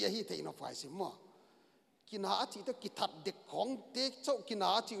đó chỉ hi thấy nó phải xem mà kina á chỉ tiêu kỹ thuật để con để cho kina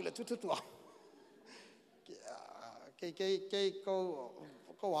á chỉ là chút cái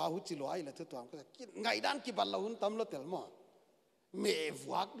câu áo hút chỉ loại là chút ngày đan kí bàn lâu hun tâm lo tel mà mẹ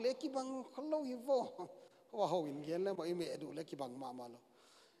vác lấy kí bằng không lâu hi vô câu hậu in gen là mọi mẹ đủ lấy kí bằng mà lo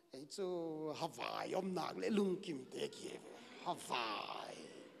ấy chú Hawaii ông nạc lấy lung kim tế kia Hawaii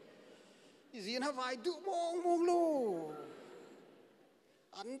gì Hawaii đủ mong luôn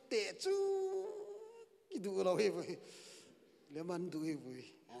ăn tệ chú cái đủ lâu hi vậy lấy mình đủ hi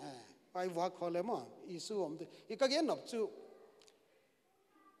vậy ai vác khó lấy mà isu ông thế cái gì nộp chú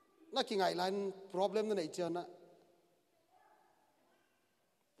na ki ngai line problem na nei chana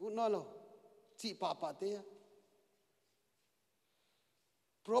u no lo chi pa te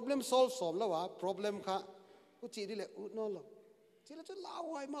problem solve som la wa problem kha u chi di le u no lo chi la chu la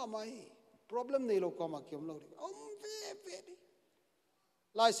wai ma mai problem nei lo ko ma kyom lo ve di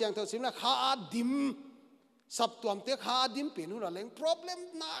lai siang tho sim la kha dim sab tuam te kha dim pe nu la leng problem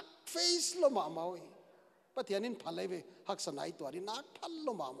na face lo ma mai Pathian in phalai ve hak sanai to ri nak phal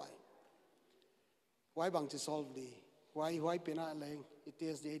lo ma mai why bang to solve di why pena leng it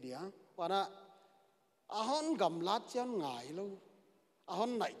is the idea wana ahon gam lat chan ngai lo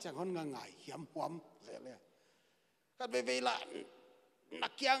ahon nai chang hon nga ngai hiam huam ze le kat ve la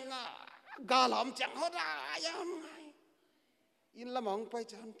nakyang ga lam chang ho da yam ngai in lamang pai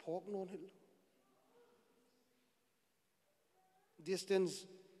chan phok non hil distance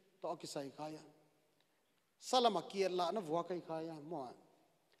to ki sai khaya salama kia la na vua kai khaya mo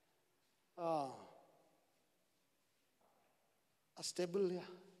stable ya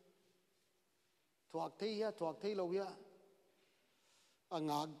thuak thei lo ya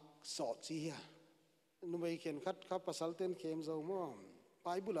angag so chi ya numai khen khat pasal ten khem zo mo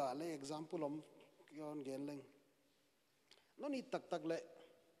bible le example om yon gen leng no ni tak le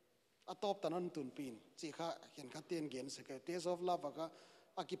atop tanan tun pin chi kha khen khat ten gen se ka taste of love ka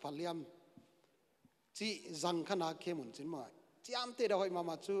akipaliam chi zang khana khemun chin ma chiam te da hoi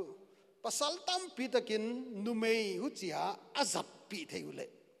mama chu pasal tam pitakin numei huchia azap pi theule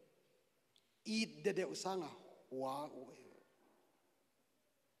eat de usanga wow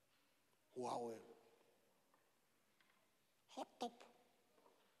hot top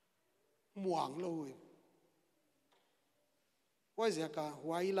muang loi wai zia ka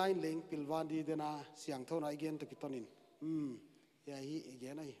wai line leng pilwan di dena siang thon ai gen to kitonin ya hi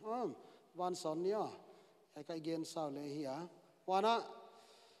gen ai wan son nia ai kai gen sao le hi a wana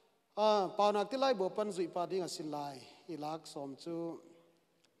paunak tilai bo pan zui pa ding asin lai ilak som chu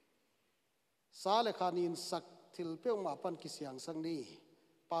sa le khanin sak thil pe ma pan ki siang sang ni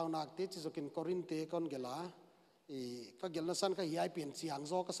paunak te chi zokin korin te kon gela ka gelna san ka hiai pen chiang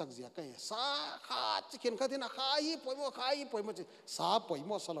zo ka sak zia ka sa kha chikin kha tin kha hi poimo chi sa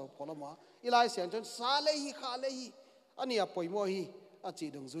poimo salo polama ilai siang chon sa le hi kha le hi ania poimo hi a chi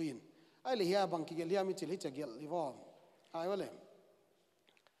dong zuin ai le hia bang ki gel hia mi chi le cha gel li wo ai wale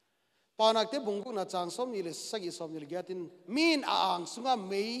panak te bungku na chang som ni le sagi som ni le gatin min ang sunga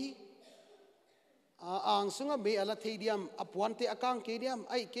mei ala theidiam apuan te akang kediam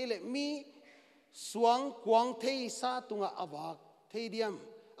ai kele mi suang kwang thei sa tunga awak theidiam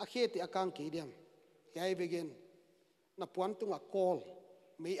akhe te akang kediam yai begin na puan tunga kol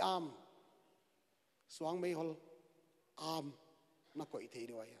mei am suang mei hol am na koi thei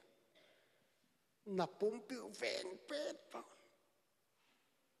doya na pumpiu ven pet pa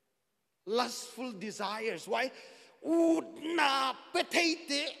lustful desires why ud na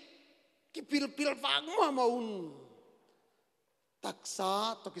petheite ki pil wang ma maun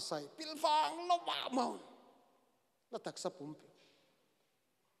taksa to ki sai pil wang lo ma maun na taksa pumpi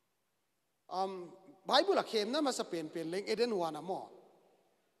bible a khem na ma sa pen leng eden wana mo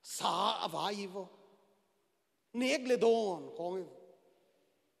sa avai vo nek le don khong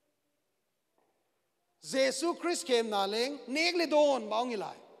jesu christ khem na leng nek le don maung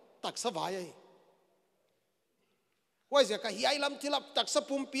ilai taksa vai ai wai ze ka hiai lam thilap taksa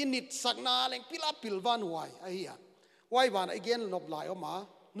pumpi nit sakna leng pila pilwan wai ai ya wai ban again lob lai oma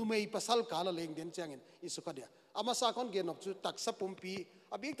numei pasal kala leng den changin isuka dia อามาซาคนเกนนบจูตักสับปุ่มปี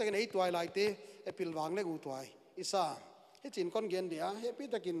อบิกตะกินไอ้ตัวไล่เตะไอ้ปิลวางเล็กอุตัวอิสาให้จินคนเกนเดียให้พี่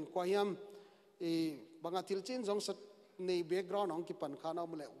ตะกินกว่ายังบางอาทิตย์จินสงสัยในแบ็กกราวน์ของกิปันข้าน้อง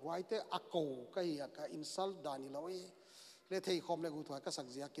มาเลยไว้เตะอากงก็อยากอินซัลดานิลอยเลทให้คอมเล็กอุตัวก็สัก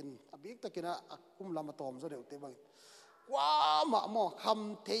เสียกินอบิกตะกินอะคุ้มลำมาตอมซะเดี๋ยวเตะบังว้ามาหมอค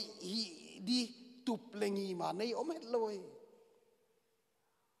ำเทอีดีตุบเลงีมาในอมเห็ดเลย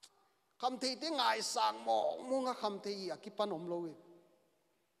คำเทอีง่ายสั่งหมอมุงคำเทอีกิปันอมเลย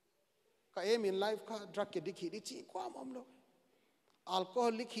ก็เอมินไลฟ์ค่ะดรักเกดิขีดิจีความอมเลยแอลกอฮอ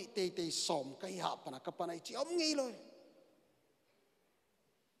ล์ลิขิเตยสมก็หาปนักกับปนัยจีอมงี้เลย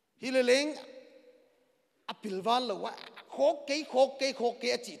ฮิเลเลงอภิลวันเลยว่าโคเก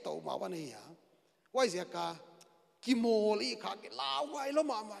จีโตมาวันนี้ฮะว่าเสียกากิโมลีขาเกลาวไว้แล้ว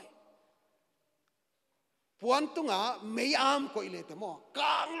มาใหม่พวนตุงะไม่อามก็อิเลตมอกล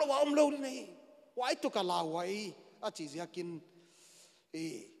างระหว่างอมโลนี่ไว้ตุกะลาวไว้อาจีเสียกิน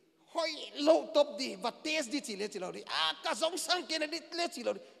หอยโลตบดีวัดเทสดีจีเลจิเราดีกะสงสังเกนดีเลจิเร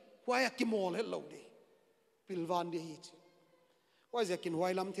าดีไว้กิโมเลโลดีพิลวันดีฮิตไว้เสียกินไว้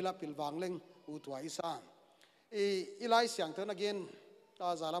ลำที่ละพิลวังเล่งอุตวายสามอีไลเสียงเท่านั้นเองตา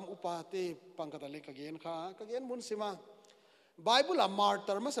จารย์อุปาเตปังกัตเล็กเกนค่ะกเกนมุนสิมาไบเบิลมาร์ต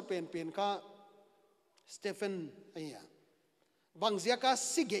ร์มาสเปนเป็นค่ะสเตฟานไอ้ยบางเสียก็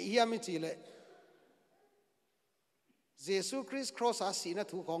สิเกียมิจิเลเยซูคริสต์ครอสอาศีนะ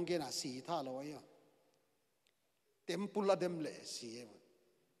ถูกของเกณฑ์สีท่าลอยเต็มปุลเดมเลสี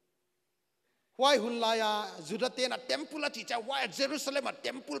วายหุ่นลายจุดเตนะเต็มปุลที่จะวายเยรูซาเล็มเ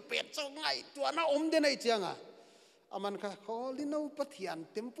ต็มปุลเป็ดจะไงตัวน่าอมเดนไอเจียงอามันค่ะเขาลินาอุปทาน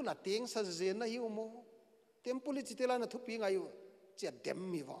เต็มปุลเตียงซาเจนนะฮิวโมเต็มปุลจิตลานะทุปีไงอยู่เจียเต็ม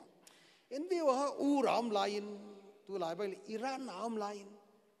มีวะเอ็นเดียวฮะอูรามไลน์ตัวหลายไปอิรานนามไลน์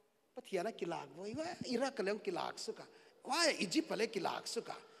ปะเทียนกิลากไว้ว่าอิรักก็เลี้ยงกิลากสุกะว่าอียิปต์ก็เลี้ยงกิลากสุก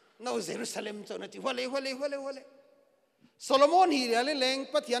ะน่าเยรูซาเล็มเจ้าหน้าที่ว่าเลยโซโลมอนฮีเรียเลี้ยง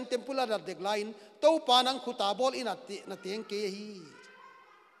ปะเทียนเต็มปุลาดัดเด็กไลน์โตปานังขุตาบอลอินัตเตียงเกฮี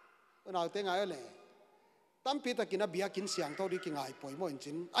น่าเตียงไงเลยตั้มปีตะกินเบียกินเสียงเท่าดีกินไงป่วยมั่ว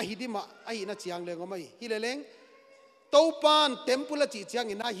จินฮิดิมาฮิน่าเชียงเลยก็ไม่ฮิเลงโตปานเต็มปุลจีเชียง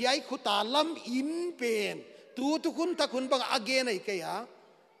อินะฮิไอขุตาลำอินเป็นทุกคนตะคุณบังอาเกนไอ้แกฮะ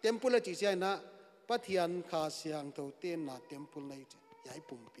เต็มปุลจีเชียงนะปะเทียนขาเสียงเท่าเต้นนะเต็มปุลเลยจะฮิไอ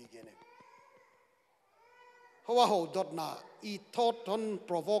ปุ่มปีเกนเองเพราะว่าเขาดดนะอีทอดทนโป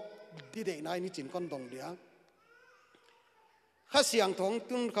รโวกดีเด็กนายนี่จินก้อนดงเดียข้าเสียงทอง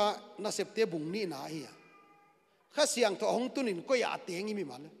ตุนข้าน่าเสพเตบุงนี่นาเฮียข้าเสียงทองตุนินก็อย่าเตียงอีมี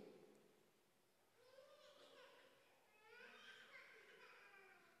มันเลย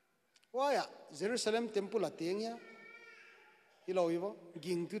ว่าอะเยรูซาเล็มเต็มปุลเตียงเนี่ยฮิโลอีวะ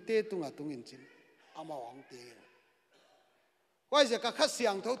กิงตุเตตุงะตุงินจินอามาวังเตียงว่าจะข้าเสีย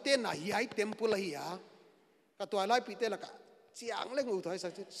งทองเต้นน่ะย้ายเต็มปุลเฮียก็ตัวไล่ปีเตละกะเจียงเล่งอุทัยสั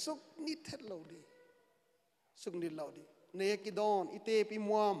กทีสุกนิดเท่าเราดีสุกนิดเราดีเนกิดอนอิเตปิม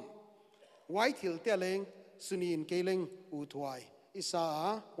วามไว้ถิลเตเลงสุนีนเกเลงอุทัยอิสา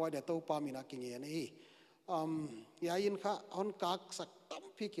ไว้เดตโตปามินากิเงนี่ยายินค่ะอันกักสักตั้ม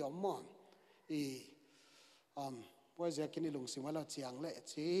พี่เกี่ยวมอนว่าจะกินลุงสิมาแล้วเจียงเละ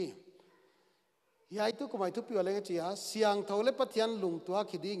จียายตุกไม่ทุบอยู่อะไรกันจีฮะเสียงเท่าเล็บปะเทียนลุงตัว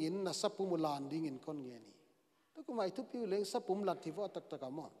คิดดิ่งน่ะสับปุ่มลานดิ่งคนเงี้ยนี่ตุกไม่ทุบอยู่เลยสับปุ่มลัดที่ว่าตัก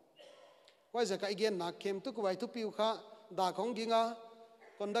มอนว่าจะกันอีกนักเข้มตุกไม่ทุบอยู่ค่ะด่าของดิ่ง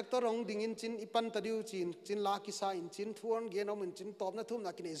คอนดักเตอร์ของดิ่งจินอีปันตะดิวจินลากิซาอินจินทวนเงี้ยน้องมันจินตอบนะทุ่ม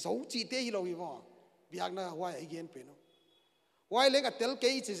นักกินเจ้าจีเตยเราอีว่าBiakna why again peno why leg a tel ke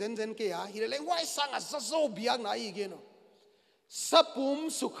chi zen ke ya hi le why sang a zo Biakna again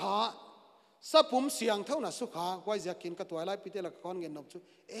sapum sukha sapum siang thau na sukha why jakin ka toilai pitela kon ngen nop chu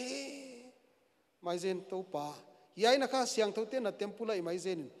mai zen to pa yai na kha siang thau te na tempula mai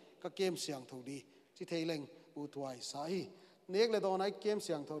zen ka kem siang thau di chi theileng u tuai sai nek le don ai kem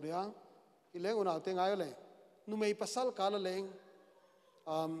siang thau dia i leng una te ngai le nu mei pasal kala leng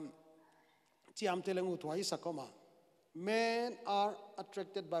Tiam teleng utuai sakoma. Men are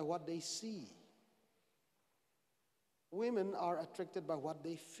attracted by what they see. Women are attracted by what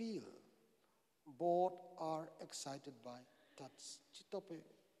they feel. Both are excited by touch. Chitope.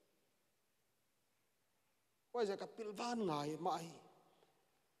 Why is it kapilvan ngai mai?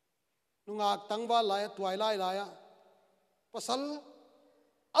 Nungak tangwa laya tuailai laya. Pasal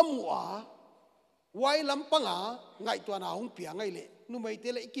amwa. Why lampanga ngai tuana hong pia ngai le. Numai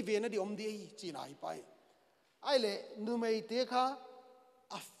te le ikivena di om di china hi pai ai le numai te kha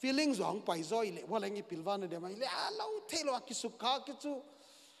a feeling zong pai zoi le walang i pilwan de mai le a lo thelo ki sukha ki chu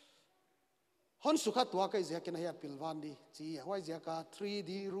hon sukha tua kai zia ken hayat pilwan di chi hoi zia ka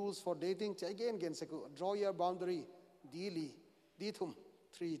 3D rules for dating che again gen seku draw your boundary dili di thum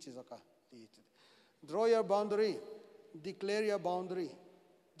 3 chi zaka di draw your boundary declare your boundary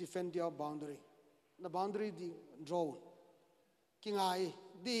defend your boundary the boundary di draw kingai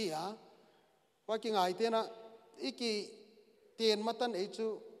di ya wa kingai te na iki ten matan e chu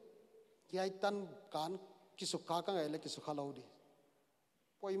yai tan kan kisukha ka ngai le kisukha lo di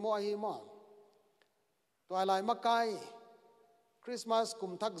poi mo hi ma Tuailai makai Christmas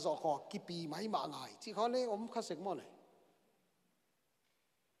kum thak zo kho kipi mai ma ngai chi kho le om kha sek mo le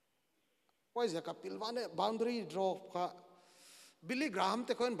why is ka pilwane boundary draw kha Billy Graham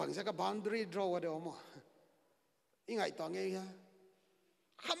te kon bang ka boundary draw wa de om ingai to nge ya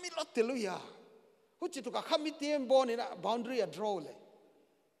khami lot te lu ya hu chi tu ka khami tem bon ina boundary a draw le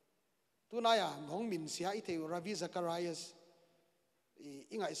tu na ya hong min sia I the Ravi Zacharias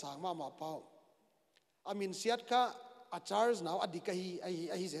ingai sang ma pau amin siat ka a charge now adika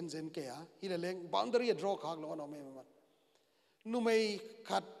hi zen ke ya hi le leng boundary a draw khak lo no me ma nu mei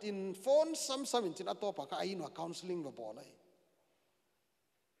khat in phone sam in chin atopa ka ai no counseling va bol ai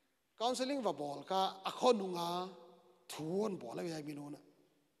counseling va bol ka a khonunga thuon bol ai mi no na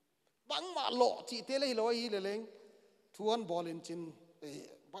bang ma lo chi te le lo hi le leng thuon bol in chin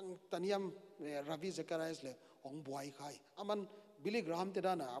bang taniam Ravi Zacharias le ong boy khai aman Billy Graham te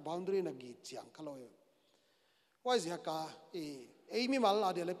dana boundary na gi chiang khalo why is ka mi mal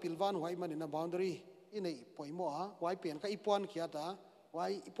adele pilwan why man in a boundary in a poimo ha why pen ka ipon khia ta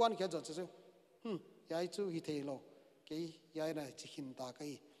why ipon khia jo chu yai chu hi thelo ke yai na chikhin ta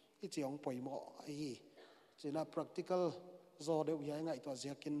kai I chiong poimo ai china practical zo de yai ngai to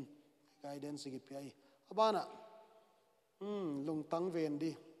ziakin guidance gi pi abana lung tang ven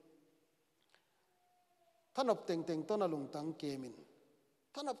di thanop teng to na lung tang kemin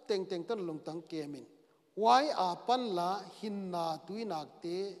thanop teng to na lung tang kemin why apan la hinna tuinak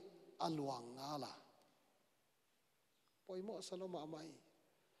te aluang ngala poimo saloma mai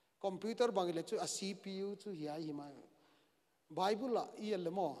computer bangile chu a CPU chu hiai hi mai bible la iel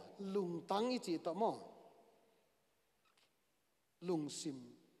mo lung tang I chi to mo lung sim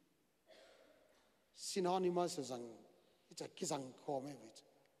synonymous zang it's a kizang kho me wich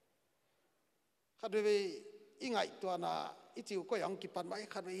khadwe ingai to na ichiu ko yang ki pan mai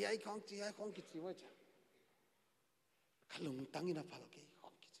khadwe yai khong ki chi wa cha kalung tangina phal ke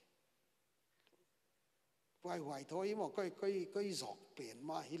khom ki wai thoi mo koi zok pen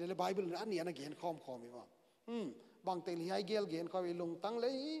ma hi le bible an ni na gen khom mi ma bang te li hai gel gen kho lung tang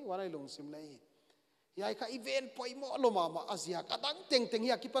le wa lung sim le yai kha event poi mo lo ma azia ka dang teng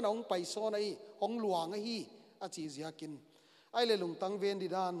ya ki pan ong pai so nai ong luang hi a chi zia kin ai le lung tang ven di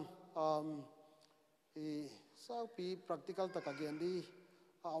dan sau pi practical ta ka gen di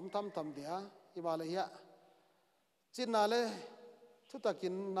om tam dia Himalaya Chinale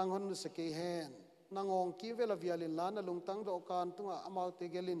tutakin nanghon seke hen nangong ki vela vialin lan alung tang do kan tunga amau te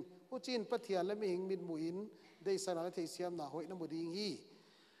gelin uchin Pathian le ming mit muin dei sana the siam na hoi na muding hi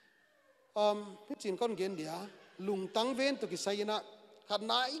chin kon gen dia lung tang ven to ki sayina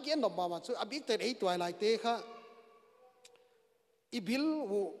khana I gen no ma chu abik te ei Tuailai te kha ibil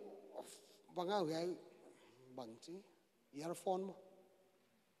wo banga gai bang chi earphone mo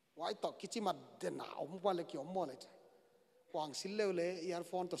wai to kichi mat de na om wa le ki om mo le quang sil le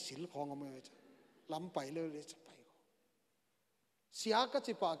earphone to sil khong am we lam pai le pai ko sia ka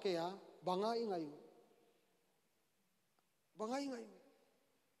chi pa ke ya banga ingai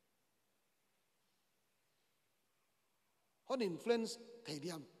hon influence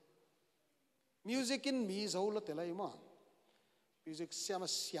theidiam music in mi zo lo te lai ma music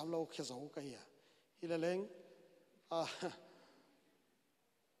siam lo khe zo ka ya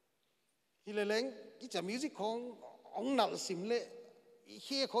hileleng ki cha music khong ong nal sim le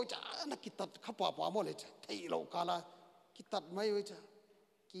he kho cha na kitat khapa pa mo le cha thei lo kala kitat mai we cha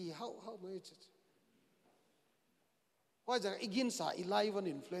ki how mai cha wa ja igin sa 11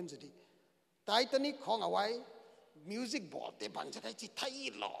 influence di Titanic khong awai music ball te bang cha kai chi thai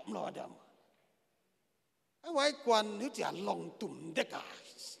lom lo dam ai wai kwan nu cha long tum de ka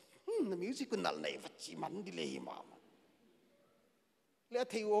na music kun nal nei wat chi man di le ma le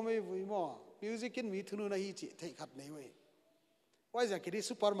thei o mai vui mo music in mi thunu na hi chi thei khat nei we why ja kiri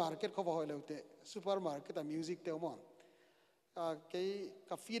supermarket kho hoi leute supermarket a music te mo ke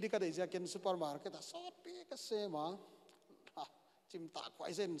cafe di ka de ja ken supermarket a sot pi ka se ma chim ta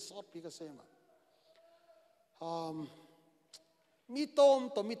kwai zen sot pi ka se ma mi tom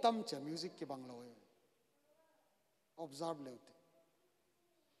to mi tam cha music ki bang lo observe leute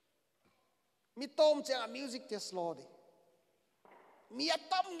mi tom cha music te slow di mi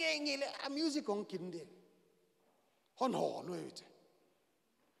atam nghe le a music kong kin de hon ho loi che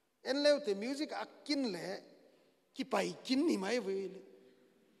en leo te music a kin le ki pai kin ni mai ve le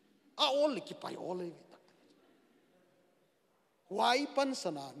a ol ki pai ol le why pan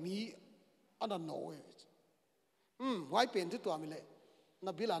sana mi ana no we why pen tu mi le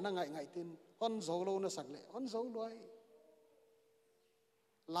na bila na ngai tin hon zo lo na sak le hon zo loi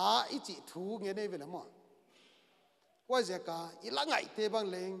la i chi thu nge nei ve le mo why je ka i la ngai te bang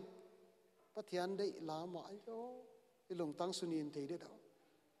leng Pathian dei la ma yo i long tang sunin te de da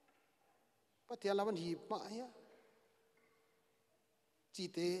Pathian la man hi ma ya chi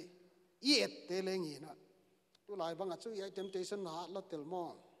te yet te leng hi na tu lai bang a chu ya temptation na la tel mo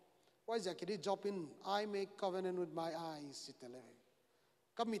why je ki job in I make covenant with my eyes sitele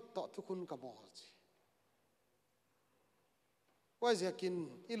commit to tu kun ka bo chi why je kin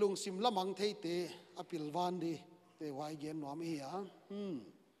ilung sim lamang thei te apil van di te wai gen nom hi ya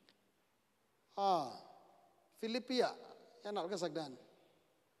Philippia yan al ka sagdan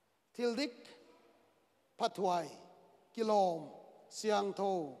tildik patwai kilom siang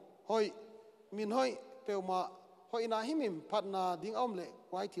tho hoi min hoi peuma hoi na himim phatna ding om le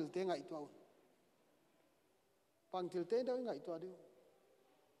wai thil te ngai to pang thil te do ngai to du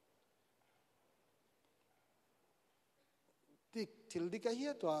tik thil dik a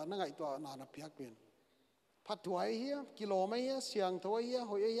hia to na ngai to na na piak pen patwai hia kilom hia siang tho hia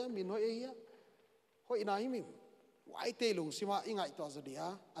hoi hia min hoi hia hoi na himim wai te lung sima ingai to zadia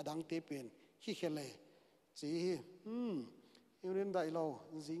adang te pen hi khele chi yunin dai lo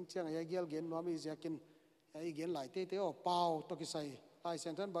jing chang ya gel gen no mi jakin ai gen lai te o pau to ki sai ai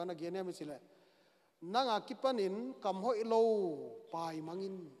sentan ba na gen mi chile nanga kipanin kam hoi lo pai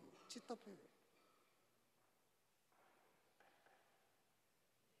mangin chita pe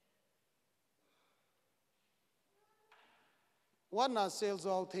wan na sel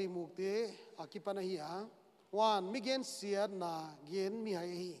zo thei muk te akipana hi a wan mi gen siat na gen mi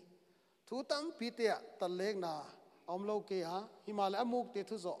hai hi thu tam pi te tal lek na om lo ke ha himal amuk te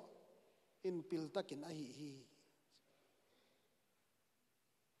thu zo in pil takin a hi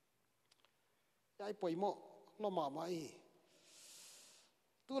ai poimo lo ma mai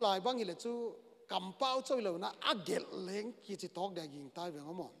tu lai bang hi le chu kam pau choi lo na agel leng ki chi tok da ging tai ve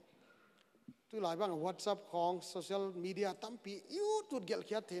ngom tu lai bang WhatsApp khong social media tampi yu tu gel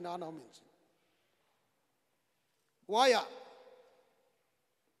khia the na no min waya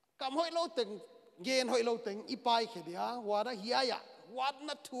kam hoi lo teng gen hoi lo teng ipai khe dia wa da hiya ya wat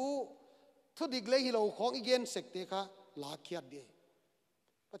na thu dik le hi lo khong igen sek te kha la khiat de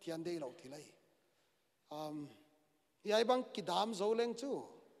Pathian de lo thilai yai bang kidam zo leng chu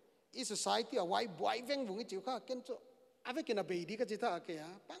i society a wai boy veng vung chi kha ken chu ave kena be di ka chita ke ya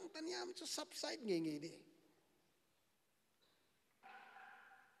pang tan yam chu subside nge de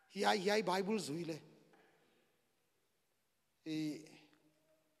yai Bible zui le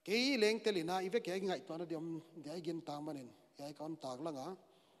ke leng telina ive ke ngai to na diom dai gen ta manen yai kon tak la nga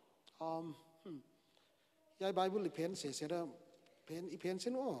yai Bible pen se da pen I pen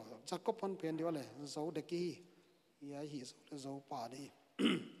sen o Jacob pon pen di wale zo de ki yai hi zo pa di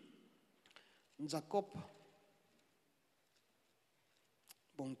Jacob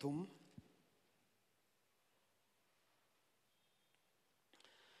bong thum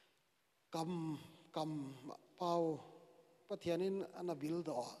kam pau Pathianin anabil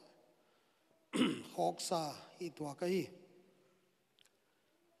do hoksa I tua kai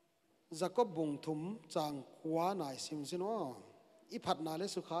Jacob bong thum chang kwa nai sim sino I phat na le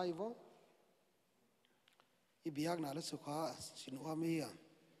sukha I vo I Biakna le sukha sinwa mi ya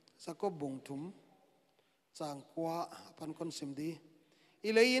Jacob bong thum chang kwa pan kon sim di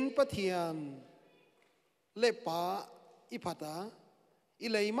Ilayin Pathian lepa I phata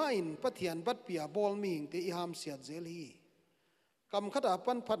Ilay main Pathian bat pia bol ming te I ham siat zel hi kam khata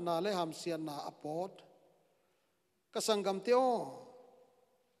pan phat na le ham siat na apot kasangam teo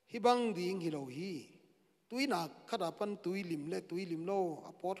hibang ding hilo hi tuina khata pan tui lim lo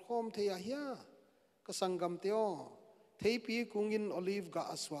apot khom the ya hia kasangam teo theipi kungin olive ga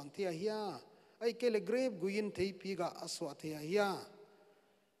aswang the ya hia ai kele grape guin theipi ga aswa the ya hia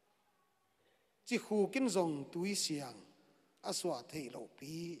chi khu kin zong tui siang aswa thei lo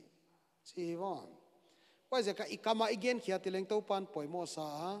pi chi won wai ja ka ikama igen khia tileng to pan poimo sa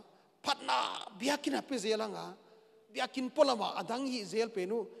phatna biakin ape zelanga biakin polama adang hi zel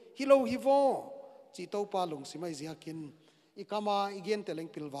penu hilo hivo chi to pa lung simai ziakin ikama igen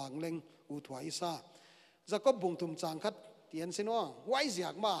teleng pilwang leng u thwai sa Jacob bung thum chang khat tian sino wai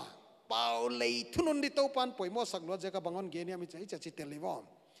ziak ma pau lei thunun di to pan poimo sak lo ja ka bangon ge ni mi chai cha chi tel lewo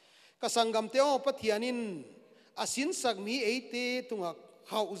ka sangam teo Pathianin asin sak mi eite tunga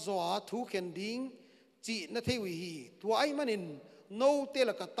khau zo thu khen ding chi na thei wi hi tuai manin no te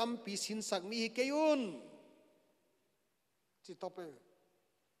la ka tampi sin sak mi hi keun chi tope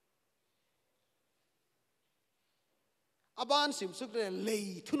aban sim suk le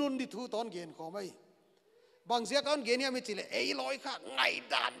lei thunun di thu ton gen ko mai bang sia kan gen ya mi chi le ei loi kha ngai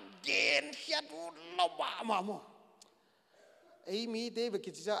dan gen hiat u lo ba ma mo ei mi te be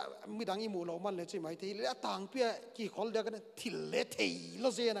ki cha mi dang i mu lo man le chi mai te le tang pia ki khol da kan thil le thei lo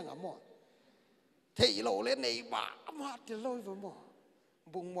ze na ngam mo thei lo le nei ba ma ti loi vo mo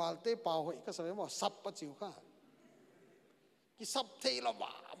bung wal te pa hoi ka sa mo sap pa chiu kha ki sap thei lo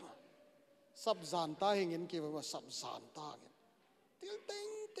ba ma sap zan ta hingin ki ba sap zan ta gen til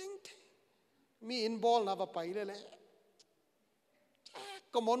teng teng mi in ball na ba pai le le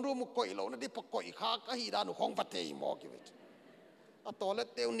ko mon ru mu koi lo na di pa koi kha ka hi da nu khong va thei mo ki wit a to le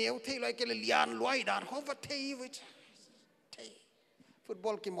teu neu thei lai ke le lian luai dan khong va thei wit thei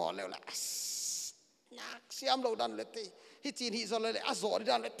football ki mo le la nak siam lo dan le thei hi chin hi zo le a zo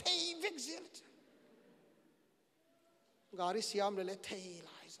dan le thei vek zel gari siam le thei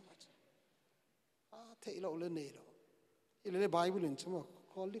lai so much thei lo le nei lo ile le bible in chuma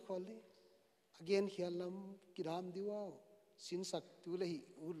kholi again hialam kiram diwa sin sak tu le hi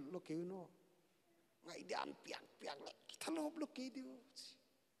ul lo ke no ngai dan piak le thalop lo ke diu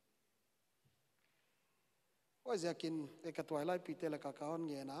wa zakin e ka Tuailai pi te la ka kaon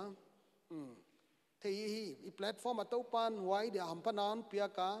nge na thei hi I platform a to pan wai de am panan pia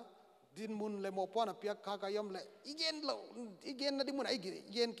ka din mun le mo pon a pia ka ka yom le igen na di mun ai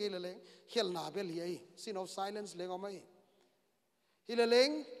gen ke le hel na bel hi sin of silence le ngomai hi le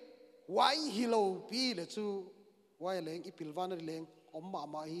leng wai hi lo pi le chu wai leng I pilwan leng om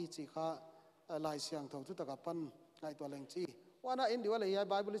ma hi chi kha lai siang tho tu ta ka pan ngai to leng chi wana in diwa le ya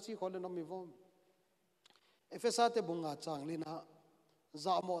bible chi khol no mi vom efesa te bunga chang lina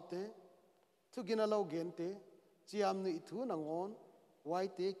za mo te thu gina lo gen te chiam ni thu na ngon wai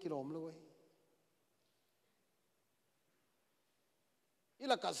te kilom lo wai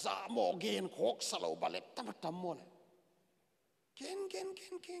ila ka za mo gen khok salo balep tam mo le ken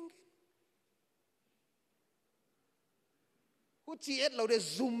hu chi et lo de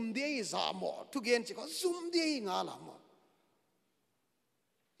zoom de za mo thu gen chi ko zoom de nga la mo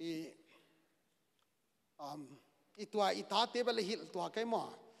I tua I ta te bele hil tua kai mo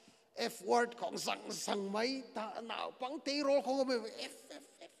F word kong sang mai ta nào pang te ro kong me F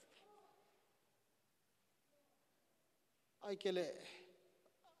ai kele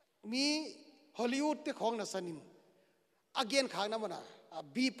mi Hollywood te kong na sanin again khang na mana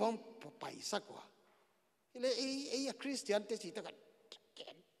bi pom pai sakwa ile a Christian te chi ta ka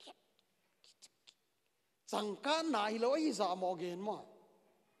changka nai lo I za mo gen mo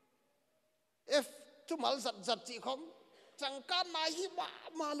F tu mal zat chi khom changka nai hi ba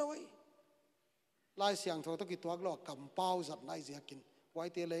ma loi lai siang tho to ki tuak lo kam pau zat nai ziakin wai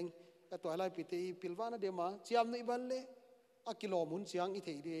te leng ka Tuailai pi te pilwana de ma chiam nei ban le a kilo mun chiang I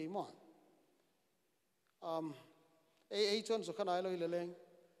thei de mo chon su khanai loi le leng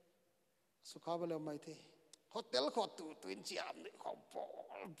su kha ba le mai the hotel kho tu in chiam nei khom pol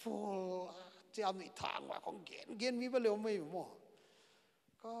chiam nei thang wa khong gen mi ba le mai mo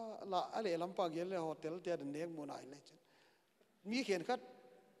ก็ละอะไรลำปางเย็นเลยโฮเทลเตียนเนียงมูนายเลยจันมีเขียนคัด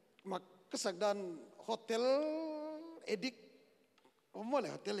มักกษักดันโฮเทลเอดิกผมว่าเล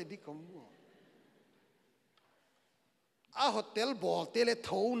ยโฮเทลเอดิกผมว่าโฮเทลบอลเตเล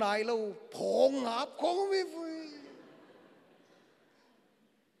ทูนายแล้วพงงับคงไม่ฟุ้ย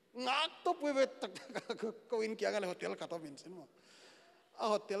งักตบไปตักก็อินเกียงอะไรโฮเทลกัตมินสินว่า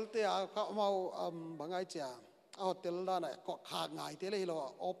โฮเทลเตียเขาเอาบางไงจ้าโฮเทลด้านไหนก็ขาดง่ายเทเลยเรา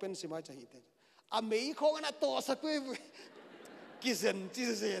โอเพนสิมาจะหิตไม่คงนะตัวสักไปกิเ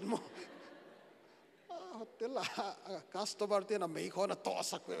ซนมั้งโฮเทลละคัสโตบาร์เตนะไม่คงนะตัว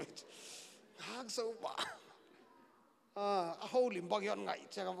สักไปฮักสู้บ้าเขาลิมบักย้อนไง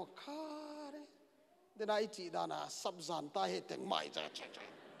จะกันว่าข้าเนี่ยเดี๋ยวไอ้จีดานะสับสันตาเหตุไม่จะ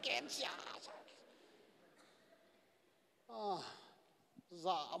แกนเสียจ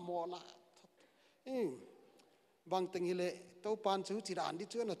ะโมละบางทีเลยตัวปานชูจีดานที่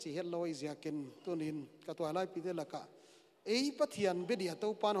ชวนจีเฮลโลอิเซียกินตัวนินกับตัวอะไรพิเดลักะปัทยันเบียตั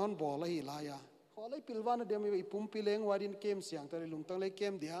วปานฮอนบอลเลยลายาขอเลยพิลวานเดียวมีปุ่มพิเลงวาดินเกมเสียงตัวลุงตั้งเลยเก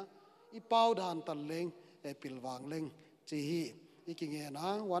มเดียเป้าด่านตันเลงพิลวางเลงจีฮีกิเงนะ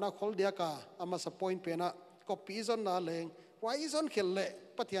วานาคอลเดียกะอามาสปอยน์เป็นอะก็ปีซอนนาเลงวายซอนเขลเล่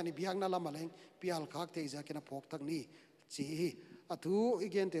ปัทยันบิฮังนาลามาเลงพิอัลคักเตอิเซียกินพกทั้งนี้จีฮีอะทูอี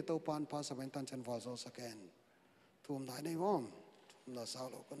กเงเตตัวปานพาสเวนตันเชนวาโซสแกนทุ่มได้ในว่อมทุ่มได้สาว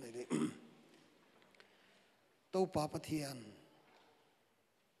โลกันเลยดิ tâu pa Pathian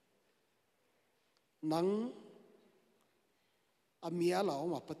nang amia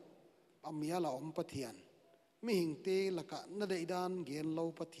la om Pathian mi hing te laka na dei dan gen lo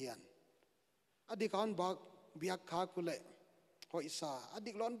Pathian adik on bak biak kha kule ko isa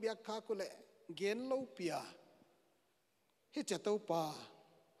adik lon biak kha kule gen lo pia hi cha tâu pa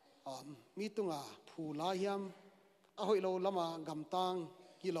mi tunga phula hiam a hoi lo lama gam tang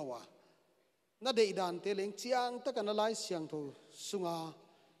kilowa na dei dan te leng chiang ta kana lai siang tho sunga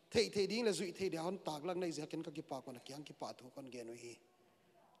thei ding la zui thei dia hon tak lang nei zaken ka ki pa kon kyang ki pa thu kon gen hi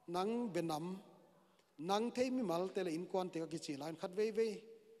nang benam nang thei mi mal te le in kwan te ka ki chi lain khat ve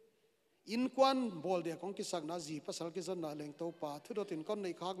in kwan bol de kong ki sak na ji pasal ki zon na leng to pa thu do tin kon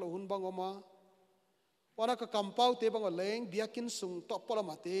nei khak lo hun bang oma wana ka kampau te bang leng biakin sung to pola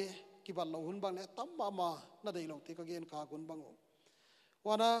ma te ki bal lo hun bang le tam ma na dei lo te ka gen ka gun bang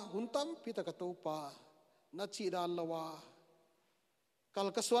wana hun tam pi ta ka to pa na chi dan lawa kal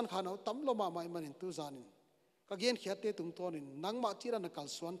ka suan khano tam lo ma mai manin tu zanin ka gen khiate tung tonin nang ma chi ran kal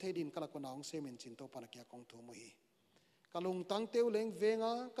suan the din kala ko naung semin chin to pa na kya kong thu mo hi kalung tang teu leng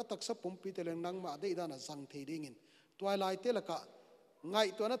venga ka taksa pumpi te leng nang ma dei dana sang the dingin tuailai te la ka ngai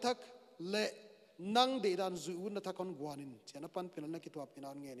to na thak le nang dei dan zu un na thakon guanin chena pan pel na ki to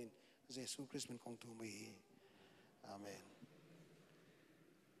pinan ngenin jesu christ min kong thu mo hi amen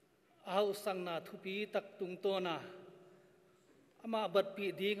au sang na thupi tak tung to na ama bat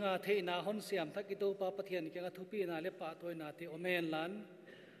pi dinga theina hon siam thakito pa Pathian ke nga thupi na le pa toina te omen lan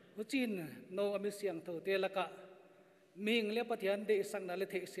huchin no ami siang tho te laka ming le Pathian de sang na le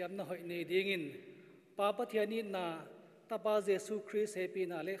the siam na hoi nei dingin pa Pathian in na tapa Jesu Christ he pi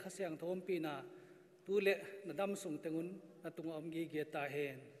na le khasiang thom pi na tu le nadam sung tengun na tung om gi ge ta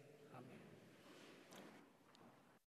hen